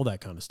COVID and all that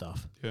kind of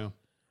stuff. Yeah.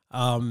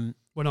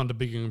 Went on to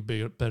bigger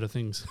and better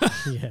things.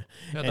 Yeah.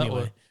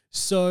 Anyway,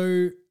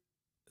 so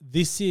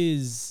this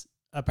is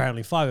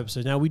apparently 5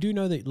 episodes. Now, we do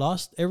know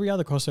that every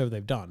other crossover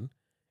they've done,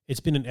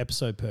 it's been an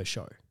episode per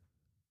show.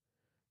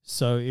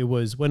 So it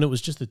was, when it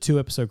was just the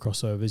 2-episode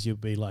crossovers, you'd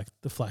be like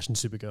The Flash and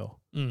Supergirl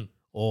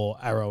or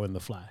Arrow and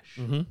The Flash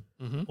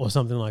or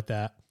something like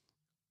that.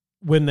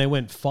 When they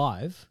went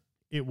 5,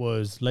 it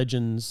was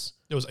Legends.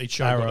 It was each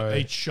show. Arrow,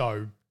 each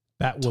show.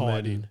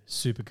 Batwoman,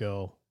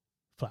 Supergirl,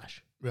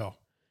 Flash. Yeah.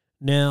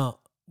 Now,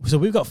 so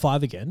we've got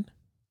 5 again,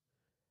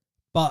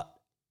 but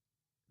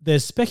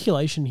there's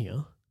speculation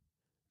here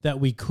that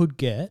we could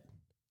get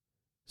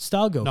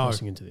Stargirl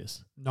crossing into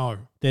this. No.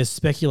 There's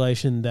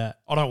speculation that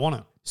I don't want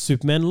it.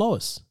 Superman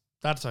Lois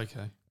That's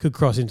okay. could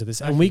cross into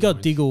this. And we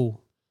got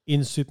Diggle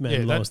in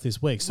Superman Lois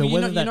this week. So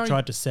whether that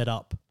tried to set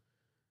up.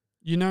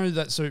 You know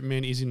that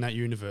Superman is in that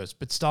universe,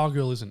 but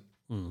Stargirl isn't.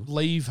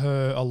 Leave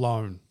her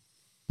alone.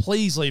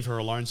 Please leave her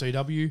alone,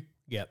 CW.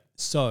 Yep.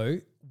 So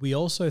we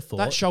also thought...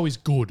 That show is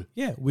good.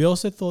 Yeah. We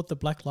also thought that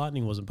Black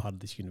Lightning wasn't part of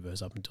this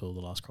universe up until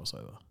the last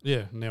crossover.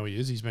 Yeah, now he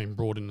is. He's been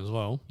brought in as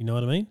well. You know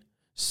what I mean?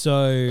 So...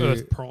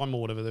 Earth Prime or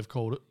whatever they've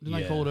called it.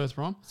 Didn't they call it Earth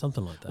Prime?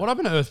 Something like that. What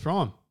happened to Earth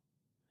Prime?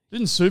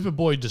 Didn't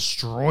Superboy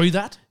destroy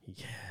that?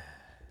 Yeah.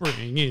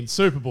 Bringing in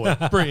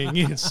Superboy. Bringing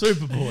in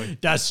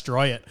Superboy.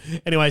 Destroy it.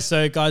 Anyway,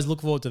 so guys,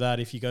 look forward to that.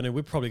 If you're going to,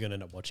 we're probably going to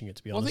end up watching it,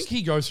 to be honest. I think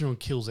he goes through and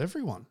kills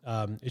everyone.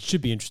 It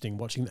should be interesting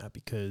watching that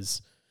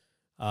because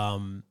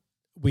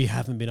we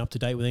haven't been up to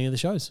date with any of the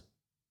shows.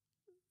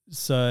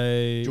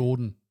 So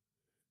Jordan.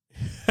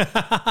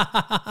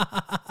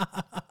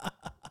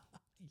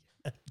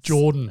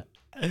 Jordan.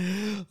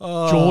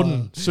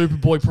 Jordan.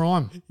 Superboy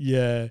Prime.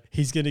 Yeah,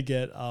 he's gonna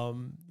get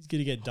dumped.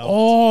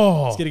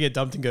 Oh, he's gonna get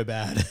dumped and go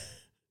bad.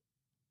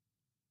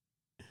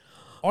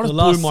 I just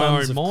blew my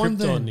own of mind. Krypton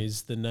Then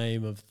is the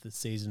name of the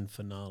season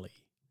finale.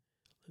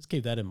 Let's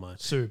keep that in mind.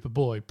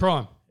 Superboy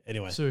Prime.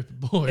 Anyway.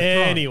 Superboy.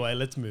 Anyway,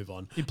 let's move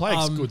on. He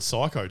plays good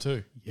psycho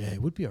too. Yeah,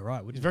 it would be all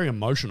right. He's very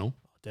emotional.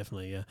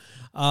 Definitely, yeah.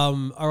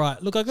 All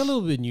right. Look, I got a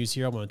little bit of news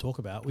here I want to talk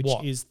about, which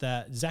What? is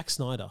that Zack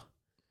Snyder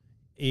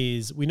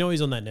we know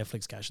he's on that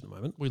Netflix cash at the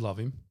moment. We love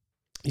him.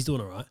 He's doing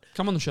all right.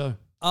 Come on the show.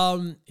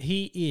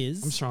 He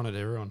is. I'm just throwing it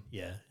at everyone.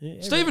 Yeah.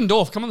 Stephen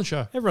Dorff, come on the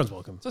show. Everyone's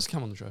welcome. Just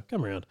come on the show.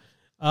 Come around.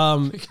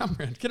 Come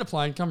around. Get a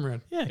plane. Come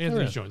around. Yeah, come Anthony's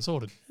around. joint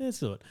sorted. Let's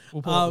do it.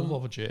 We'll pull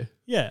up a chair.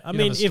 Yeah, I You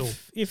mean, have a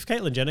if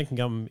Caitlyn Jenner can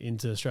come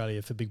into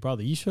Australia for Big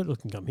Brother, you sure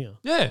can come here.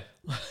 Yeah.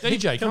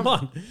 DJ, Come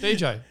on.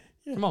 DJ,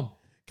 come on.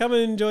 Come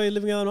and enjoy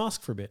living on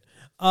Mask for a bit.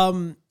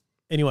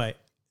 Anyway,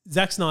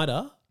 Zack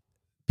Snyder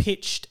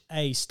pitched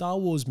a Star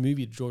Wars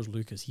movie to George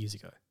Lucas years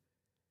ago,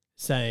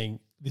 saying,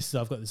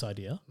 I've got this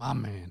idea. My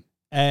man.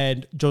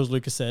 And George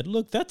Lucas said,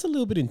 look, that's a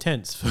little bit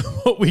intense for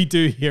what we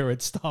do here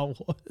at Star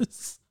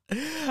Wars.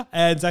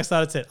 And Zack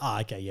Snyder said,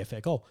 okay, yeah, fair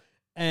call.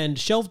 And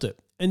shelved it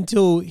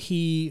until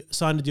he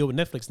signed a deal with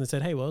Netflix and they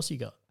said, hey, what else you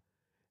got?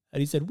 And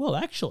he said, well,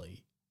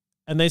 actually.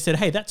 And they said,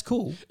 hey, that's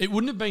cool. It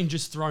wouldn't have been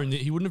just thrown.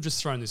 He wouldn't have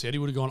just thrown this out. He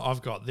would have gone,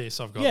 I've got this,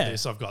 I've got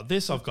this, I've got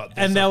this, I've got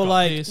this. And they I've were got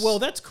like, this. well,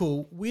 that's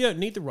cool. We don't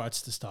need the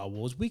rights to Star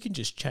Wars. We can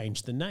just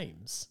change the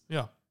names.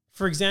 Yeah.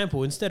 For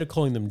example, instead of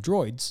calling them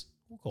droids,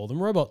 we'll call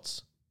them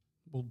robots.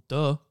 Well,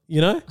 duh.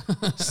 You know?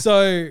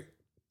 So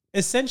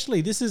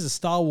essentially, this is a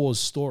Star Wars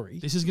story.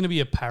 This is going to be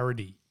a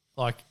parody,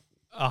 like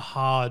a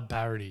hard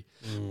parody.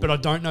 But I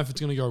don't know if it's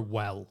going to go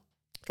well.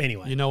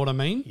 Anyway. You know what I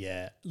mean?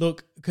 Yeah.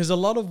 Look, because a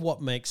lot of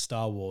what makes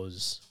Star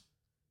Wars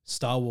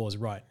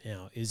right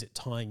now is it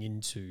tying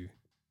into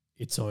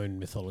its own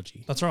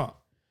mythology. That's right.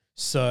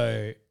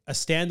 So a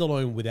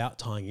standalone without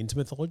tying into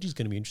mythology is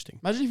going to be interesting.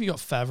 Imagine if you got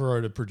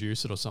Favreau to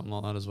produce it or something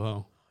like that as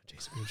well.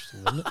 Jeez, it'd be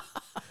interesting, wouldn't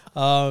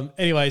it?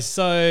 Anyway,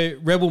 so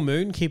Rebel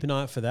Moon, keep an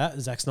eye out for that,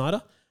 Zack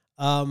Snyder,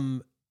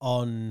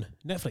 on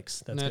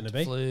Netflix. That's going to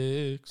be.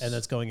 Netflix. And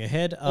that's going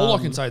ahead. All I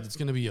can say is it's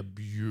going to be a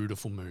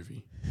beautiful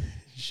movie.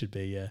 Should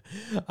be, yeah.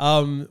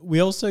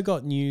 We also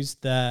got news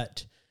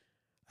that,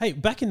 hey,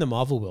 back in the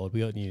Marvel world,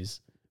 we got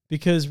news.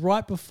 Because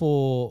right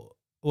before,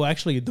 well,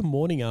 actually the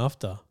morning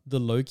after the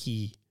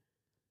Loki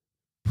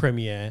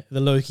premiere, the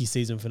Loki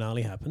season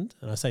finale happened.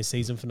 And I say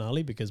season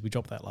finale because we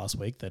dropped that last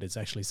week, that it's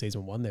actually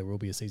season 1. There will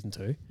be a season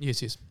 2.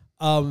 Yes, yes.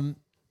 Kevin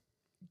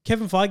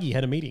Feige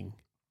had a meeting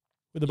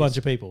with a bunch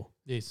of people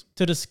Yes.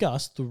 to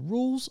discuss the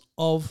rules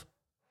of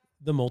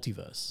the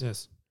multiverse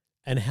Yes.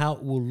 and how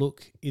it will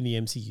look in the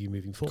MCU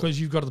moving forward. Because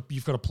you've got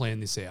to plan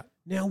this out.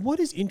 Now, what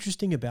is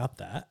interesting about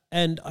that,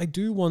 and I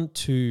do want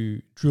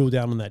to drill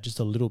down on that just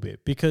a little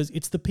bit, because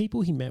it's the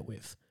people he met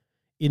with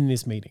in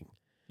this meeting.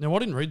 Now, I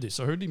didn't read this,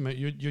 so who did he meet?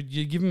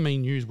 You're giving me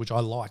news, which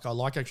I like. I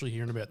like actually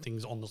hearing about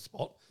things on the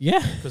spot Yeah.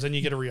 because then you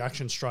get a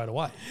reaction straight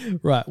away.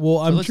 Right. Well,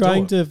 I'm let's do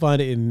trying it. to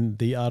find it in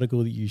the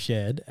article that you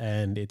shared,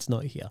 and it's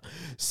not here.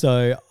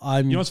 So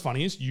I'm... You know what's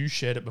funny is you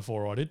shared it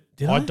before I did.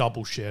 Did I I?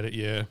 double shared it,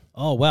 yeah.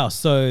 Oh, wow.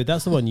 So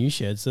that's the one you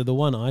shared. So the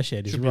one I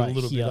shared is Should be a right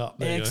little bit here. up.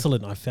 There you go.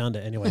 Excellent. I found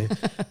it. Anyway,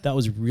 that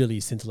was really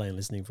scintillating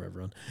listening for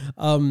everyone.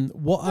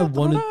 What I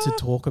wanted to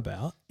talk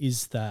about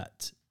is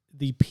that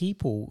the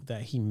people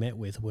that he met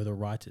with were the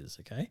writers,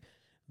 okay?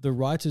 The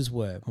writers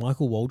were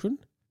Michael Waldron.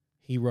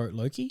 He wrote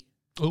Loki.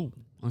 Oh,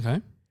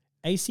 okay.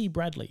 AC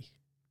Bradley.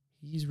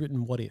 He's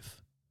written What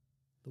If,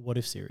 the What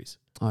If series.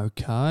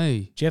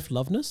 Okay. Jeff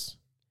Loveness.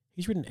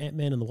 He's written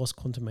Ant-Man and the Wasp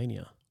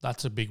Quantumania.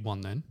 That's a big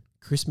one then.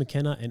 Chris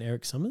McKenna and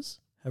Eric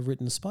Summers have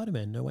written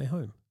Spider-Man No Way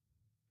Home.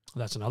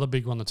 That's another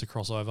big one that's a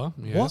crossover.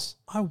 Yes.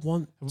 What I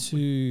want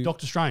to...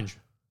 Doctor Strange.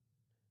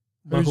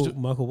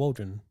 Michael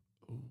Waldron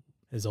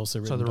has also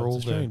written they're Doctor all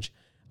there. Strange.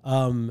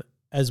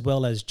 As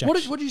well as Jack What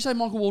did you say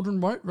Michael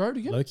Waldron wrote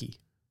again? Loki.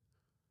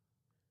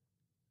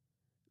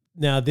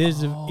 Now,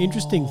 there's an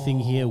interesting thing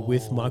here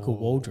with Michael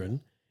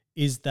Waldron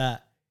is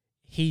that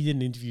he did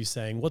an interview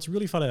saying, what's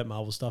really fun about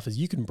Marvel stuff is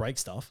you can break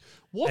stuff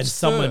and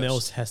someone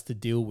else has to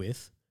deal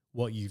with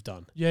what you've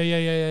done.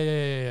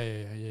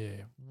 Yeah.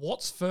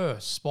 What's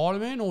first,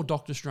 Spider-Man or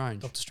Doctor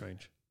Strange? Doctor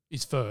Strange.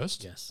 Is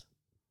first? Yes.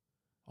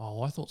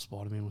 Oh, I thought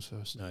Spider-Man was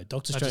first. No,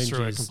 Doctor That just Strange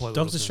threw out is completely what I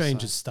Doctor was gonna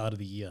Strange say. is start of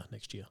the year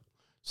next year.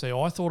 See,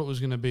 I thought it was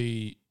going to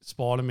be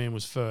Spider-Man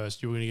was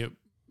first. You were going to get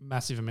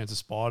massive amounts of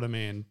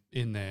Spider-Man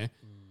in there.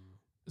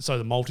 So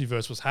the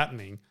multiverse was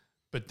happening,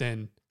 but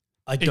then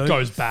it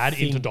goes bad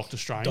into think Doctor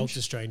Strange.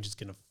 Doctor Strange is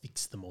going to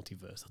fix the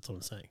multiverse. That's what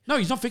I'm saying. No,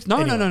 he's not fixed. No.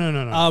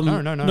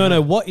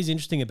 What is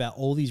interesting about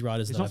all these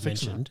writers He's that not I've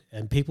fixing mentioned,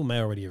 and people may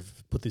already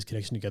have put this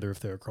connection together if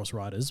they're across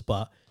writers,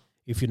 but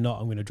if you're not,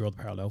 I'm going to draw the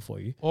parallel for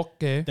you.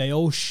 Okay. They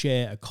all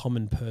share a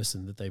common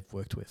person that they've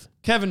worked with.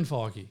 Kevin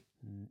Feige.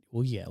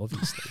 Well, yeah,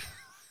 obviously.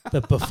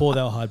 But before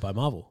they were hired by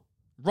Marvel.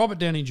 Robert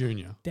Downey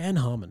Jr. Dan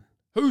Harmon.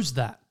 Who's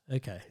that?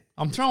 Okay.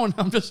 You're throwing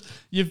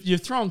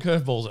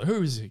curveballs at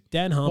who is he?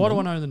 Dan Harmon. Why do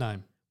I know the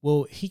name?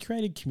 Well, he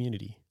created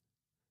Community,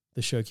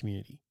 the show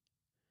Community,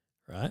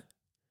 right?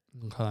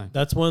 Okay.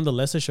 That's one of the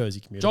lesser shows he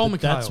created. Joel but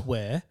McHale. that's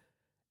where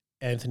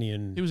Anthony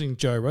and He was in.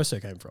 Joe Russo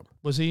came from.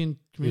 Was he in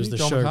He was Community? the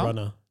Joel McHale?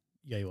 showrunner.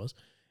 Yeah, he was.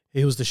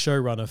 He was the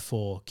showrunner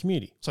for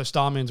Community, So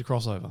Starman's a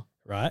crossover.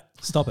 right?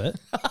 Stop it.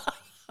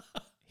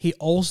 he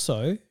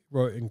also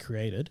wrote and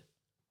created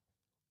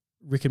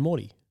Rick and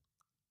Morty,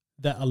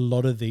 that a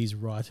lot of these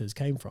writers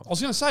came from. I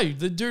was going to say,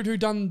 the dude who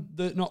done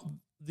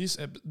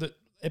the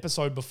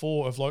episode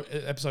before of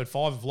episode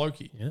 5 of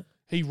Loki, Yeah.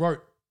 he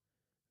wrote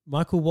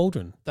Michael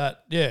Waldron.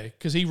 that,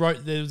 because he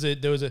wrote,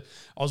 I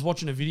was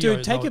watching a video.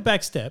 Dude, take a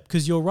back step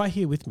because you're right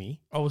here with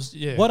me.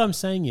 What I'm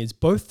saying is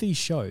both these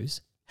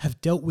shows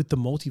have dealt with the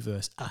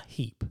multiverse a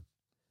heap.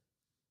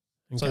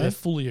 So Okay? they're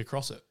fully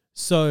across it.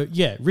 So,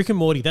 yeah, Rick and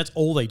Morty, that's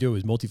all they do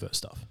is multiverse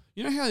stuff.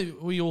 You know how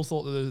we all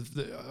thought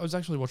I was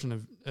actually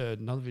watching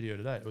another video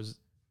today. It was,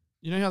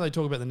 you know how they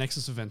talk about the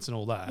Nexus events and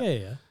all that?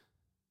 Yeah.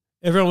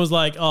 Everyone was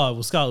like, oh,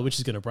 well, Scarlet Witch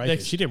is going to break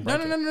it. She didn't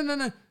break it.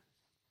 No.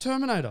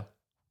 Terminator.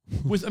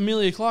 With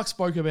Emilia Clarke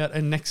spoke about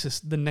the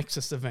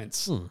Nexus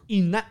events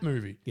in that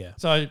movie. Yeah.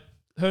 So I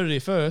heard it here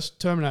first.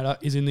 Terminator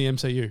is in the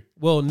MCU.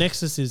 Well,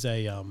 Nexus is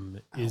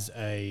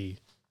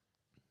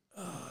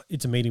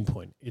it's a meeting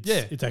point.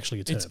 It's actually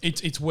a term.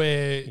 It's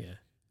where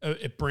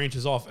it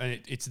branches off, and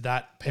it's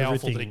that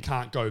powerful that it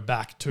can't go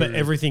back to. But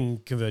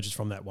everything converges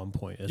from that one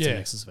point. It's a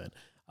Nexus event.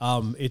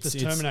 The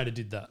Terminator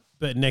did that.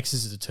 But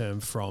Nexus is a term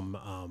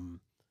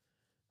from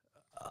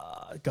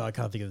God, I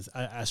can't think of this.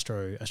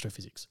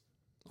 Astrophysics.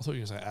 I thought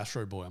you were going to say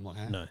Astro Boy. I'm like,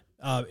 huh?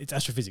 No, it's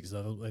astrophysics.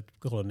 They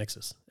call it a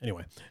Nexus.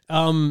 Anyway,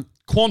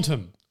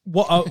 quantum.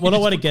 What I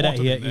want to get at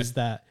here is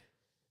that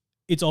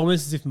it's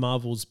almost as if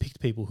Marvel's picked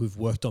people who've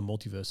worked on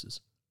multiverses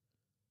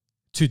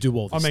to do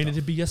all this stuff.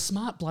 It'd be a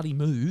smart bloody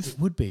move. It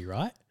would be,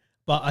 right?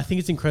 But I think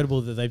it's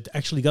incredible that they've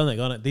actually done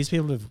that. These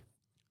people have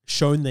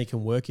shown they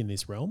can work in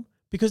this realm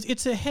because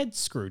it's a head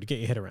screw to get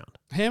your head around.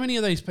 How many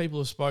of these people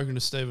have spoken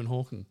to Stephen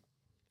Hawking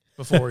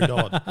before he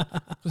died?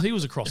 Because he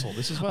was across all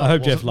this as well. I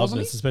hope Jeff loved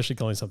this, especially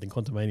calling something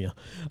Quantumania.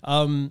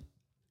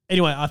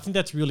 Anyway, I think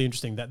that's really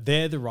interesting that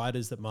they're the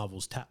writers that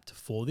Marvel's tapped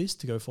for this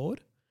to go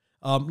forward.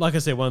 Like I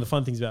said, one of the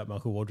fun things about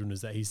Michael Waldron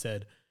is that he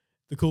said,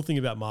 the cool thing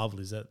about Marvel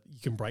is that you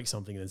can break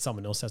something and then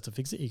someone else has to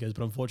fix it. He goes,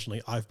 but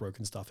unfortunately, I've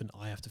broken stuff and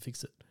I have to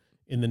fix it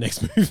in the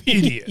next movie.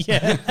 Idiot.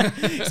 Yeah.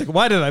 He's like,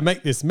 why did I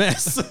make this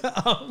mess?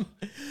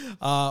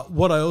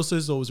 What I also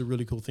saw was a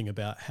really cool thing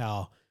about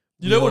how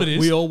what it is?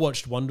 We all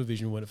watched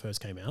WandaVision when it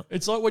first came out.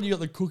 It's like when you got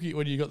the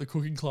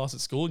cooking class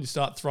at school and you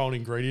start throwing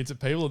ingredients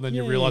at people and then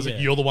you realize that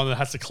you're the one that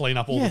has to clean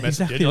up all the mess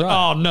exactly again. You're like,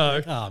 right. oh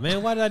no. Oh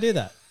man, why did I do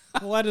that?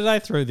 Why did I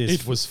throw this?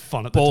 It was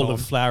fun at the ball time.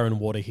 of flour and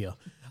water here.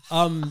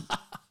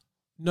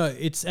 No,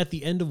 it's at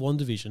the end of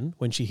WandaVision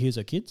when she hears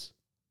her kids.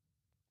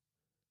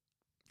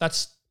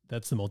 That's the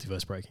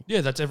multiverse breaking.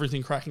 Yeah, that's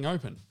everything cracking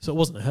open. So it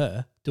wasn't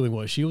her doing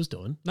what she was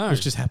doing. No. It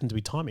just happened to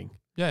be timing.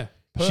 Yeah.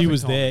 She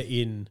was timing. there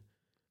in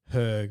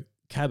her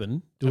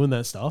cabin doing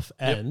that stuff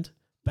and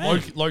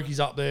bang. Loki's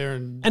up there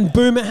and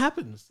boom, it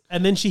happens.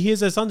 And then she hears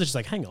her sons and she's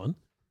like, hang on.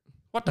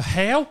 What the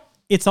hell?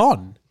 It's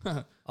on.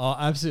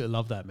 I absolutely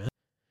love that, man.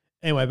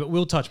 Anyway, but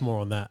we'll touch more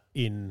on that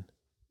in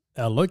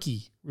our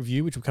Loki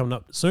review, which will come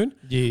up soon.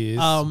 Yes.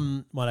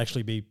 Might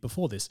actually be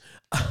before this.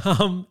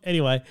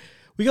 Anyway,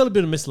 we got a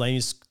bit of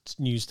miscellaneous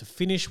news to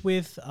finish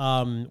with.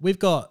 We've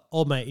got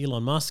old mate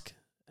Elon Musk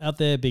out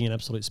there being an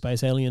absolute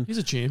space alien. He's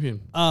a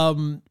champion.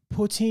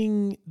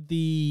 Putting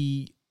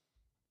the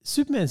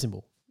Superman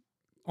symbol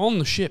On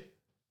the ship.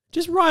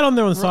 just right on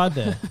there on the side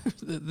there.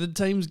 the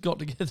teams got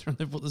together and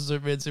they put the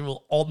Superman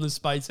symbol on the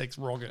SpaceX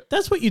rocket.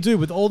 That's what you do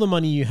with all the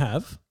money you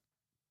have.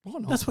 Why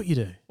not? That's what you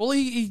do. Well,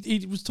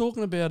 he was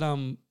talking about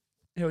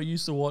how he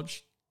used to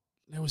watch.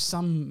 There was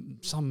some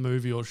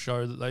movie or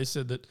show that they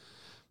said that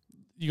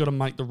you got to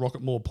make the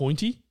rocket more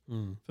pointy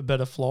for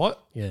better flight.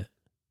 Yeah.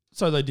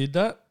 So they did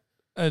that,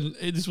 and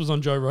this was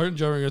on Joe Rogan.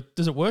 Joe Rogan goes,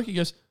 "Does it work?" He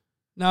goes,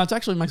 "No, it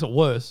actually makes it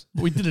worse.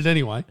 But we did it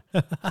anyway.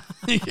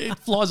 It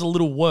flies a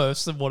little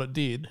worse than what it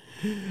did,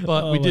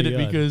 but we did it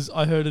because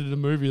I heard it in a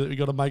movie that we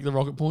got to make the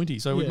rocket pointy,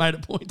 so we made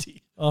it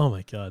pointy." Oh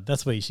my God.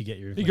 That's where you should get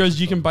your He information goes,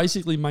 "You from. can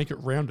basically make it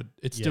rounded.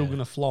 It's still Yeah. going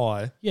to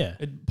fly. Yeah.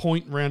 It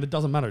point round. It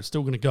doesn't matter. It's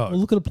still going to go. Well,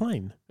 look at a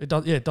plane. It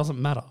does. Yeah, it doesn't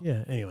matter.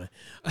 Yeah. Anyway.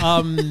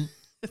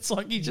 It's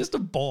like he's just a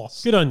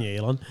boss. Good on you,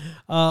 Elon. He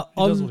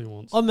does what he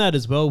wants. On that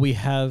as well, we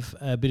have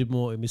a bit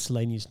more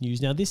miscellaneous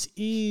news. Now, this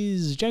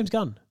is James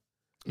Gunn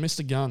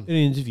Mr. Gunn. in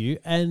an interview.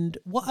 And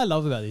what I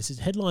love about this is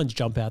headlines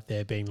jump out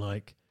there being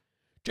like,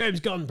 James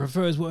Gunn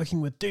prefers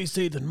working with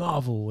DC than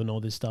Marvel and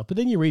all this stuff. But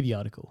then you read the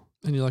article.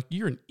 And you're like,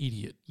 you're an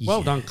idiot. Well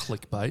Yeah. done,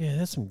 clickbait. Yeah,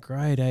 that's some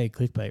grade A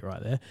clickbait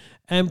right there.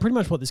 And pretty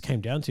much what this came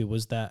down to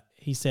was that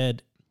he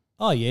said,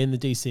 oh, yeah, in the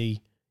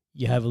DC,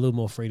 you have a little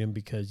more freedom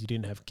because you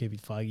didn't have Kevin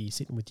Feige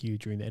sitting with you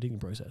during the editing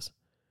process.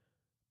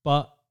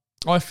 But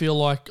I feel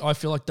like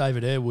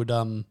David Ayer would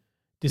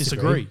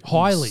disagree.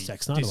 Highly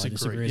Zack Snyder might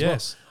disagree as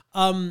yes.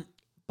 well.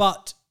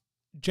 But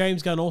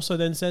James Gunn also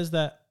then says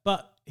that,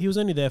 but he was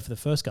only there for the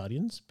first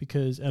Guardians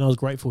and I was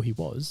grateful he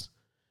was,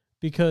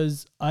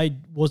 because I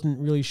wasn't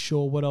really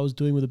sure what I was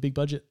doing with a big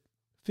budget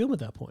film at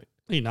that point.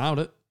 He nailed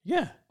it.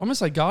 Yeah. I'm going to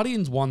say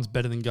Guardians 1's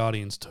better than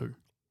Guardians 2.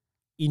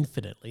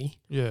 Infinitely.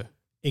 Yeah.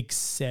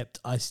 Except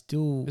I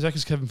still... Is that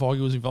because Kevin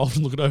Feige was involved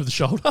in looking over the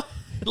shoulder?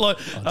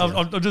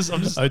 I'm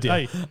just Oh dear.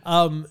 hey,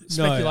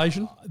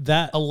 speculation.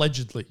 No,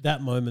 Allegedly.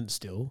 that moment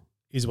still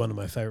is one of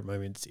my favorite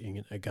moments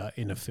in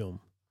a film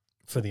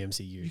for the You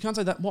MCU. can't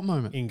say that. What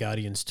moment? In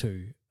Guardians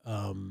 2,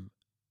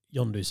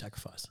 Yondu's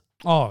sacrifice.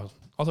 Oh,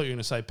 I thought you were going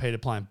to say Peter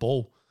playing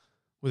ball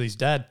with his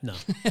dad. No.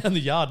 In the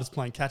yard, just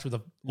playing catch with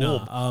a No,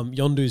 orb.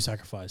 Yondu's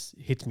sacrifice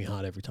hits me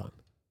hard every time.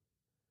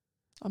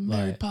 I'm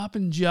Mary like-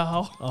 Poppins,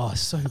 Joe. Oh,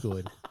 so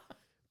good.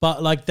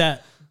 But like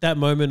that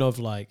moment of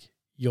like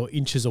you're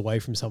inches away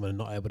from someone and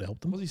not able to help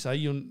them. What did he say?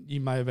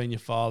 You may have been your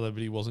father,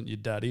 but he wasn't your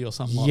daddy or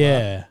something like that.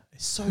 Yeah,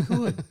 it's so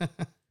good.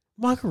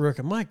 Michael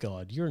Rooker, my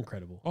God, you're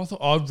incredible.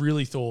 I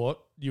really thought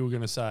you were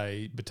going to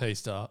say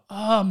Batista.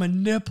 My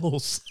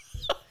nipples.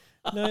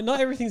 No, not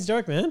everything's a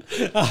joke, man.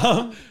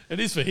 It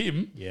is for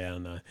him. Yeah, I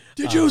know.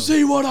 Did you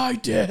see what I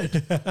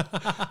did?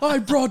 I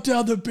brought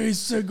down the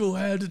beast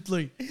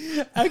single-handedly.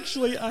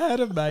 Actually, I had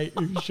a mate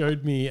who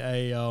showed me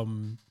a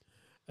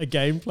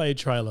gameplay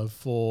trailer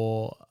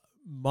for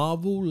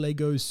Marvel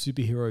Lego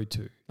Superhero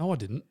 2. No, I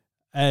didn't.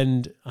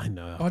 And I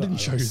know. I didn't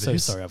show I'm you so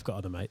this. sorry, I've got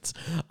other mates.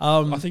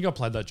 I think I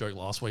played that joke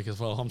last week as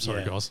well. I'm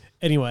sorry, Yeah. guys.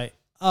 Anyway,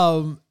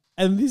 and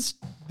this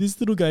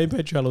little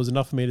gameplay trailer was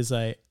enough for me to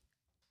say,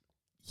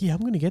 yeah,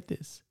 I'm going to get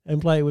this and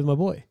play it with my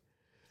boy.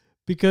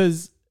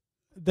 Because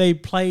they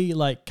play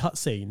like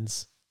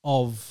cutscenes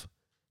of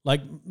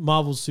like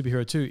Marvel's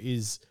Superhero 2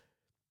 is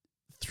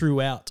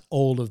throughout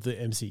all of the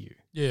MCU,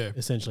 Yeah.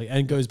 essentially,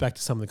 and goes back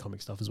to some of the comic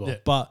stuff as well. Yeah.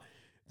 But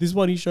this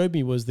one he showed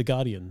me was the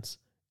Guardians,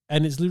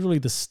 and it's literally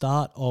the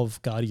start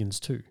of Guardians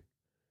 2.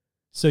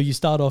 So you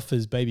start off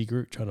as Baby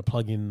Groot trying to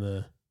plug in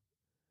the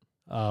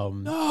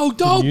No,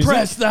 don't music?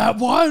 press that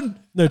one.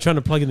 no, trying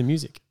to plug in the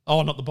music.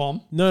 Oh, not the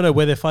bomb. No,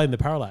 where they're fighting the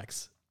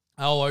Parallax.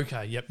 Oh,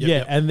 okay. Yep.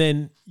 Yeah, and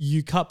then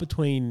you cut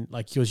between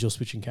like you're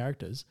switching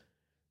characters.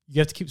 You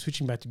have to keep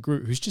switching back to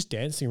Groot, who's just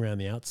dancing around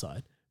the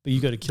outside. But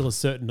you got to kill a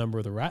certain number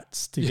of the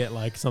rats to get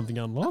like something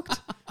unlocked.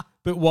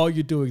 But while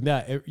you're doing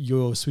that,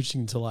 you're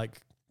switching to like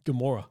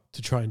Gamora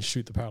to try and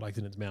shoot the Parallax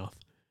in its mouth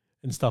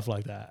and stuff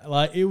like that.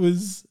 Like it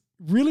was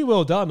really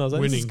well done. I was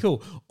like, this is Winning.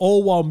 cool.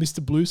 All while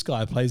Mr. Blue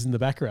Sky plays in the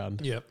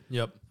background. Yep.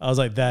 I was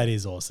like, that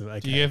is awesome.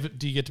 Okay.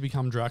 Do you get to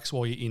become Drax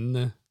while you're in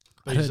the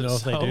I don't know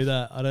if they do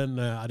that. I don't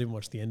know. I didn't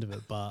watch the end of it,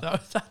 but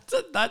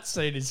That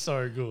scene is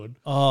so good.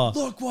 oh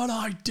Look what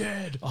I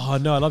did.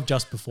 no, I love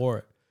just before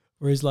it,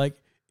 where he's like,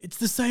 it's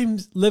the same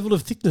level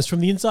of thickness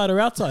from the inside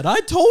or outside. I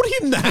told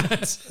him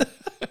that.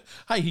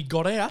 Hey, he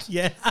got out.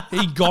 Yeah,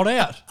 He got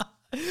out.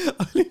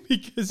 only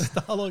because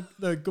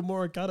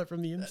Gamora cut it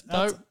from the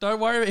inside. Don't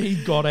worry.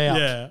 He got out.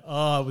 Yeah,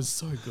 oh, it was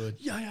so good.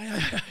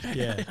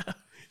 Yeah.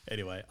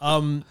 Anyway,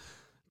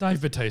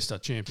 Dave Batista,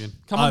 champion.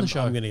 Come on the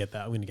show. I'm gonna get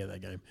that. I'm gonna get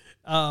that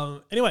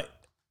game. Anyway,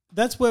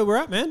 that's where we're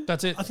at, man.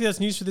 That's it. I think that's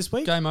news for this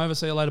week. Game over.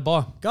 See you later.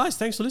 Bye. Guys,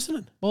 thanks for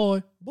listening.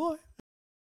 Bye. Bye.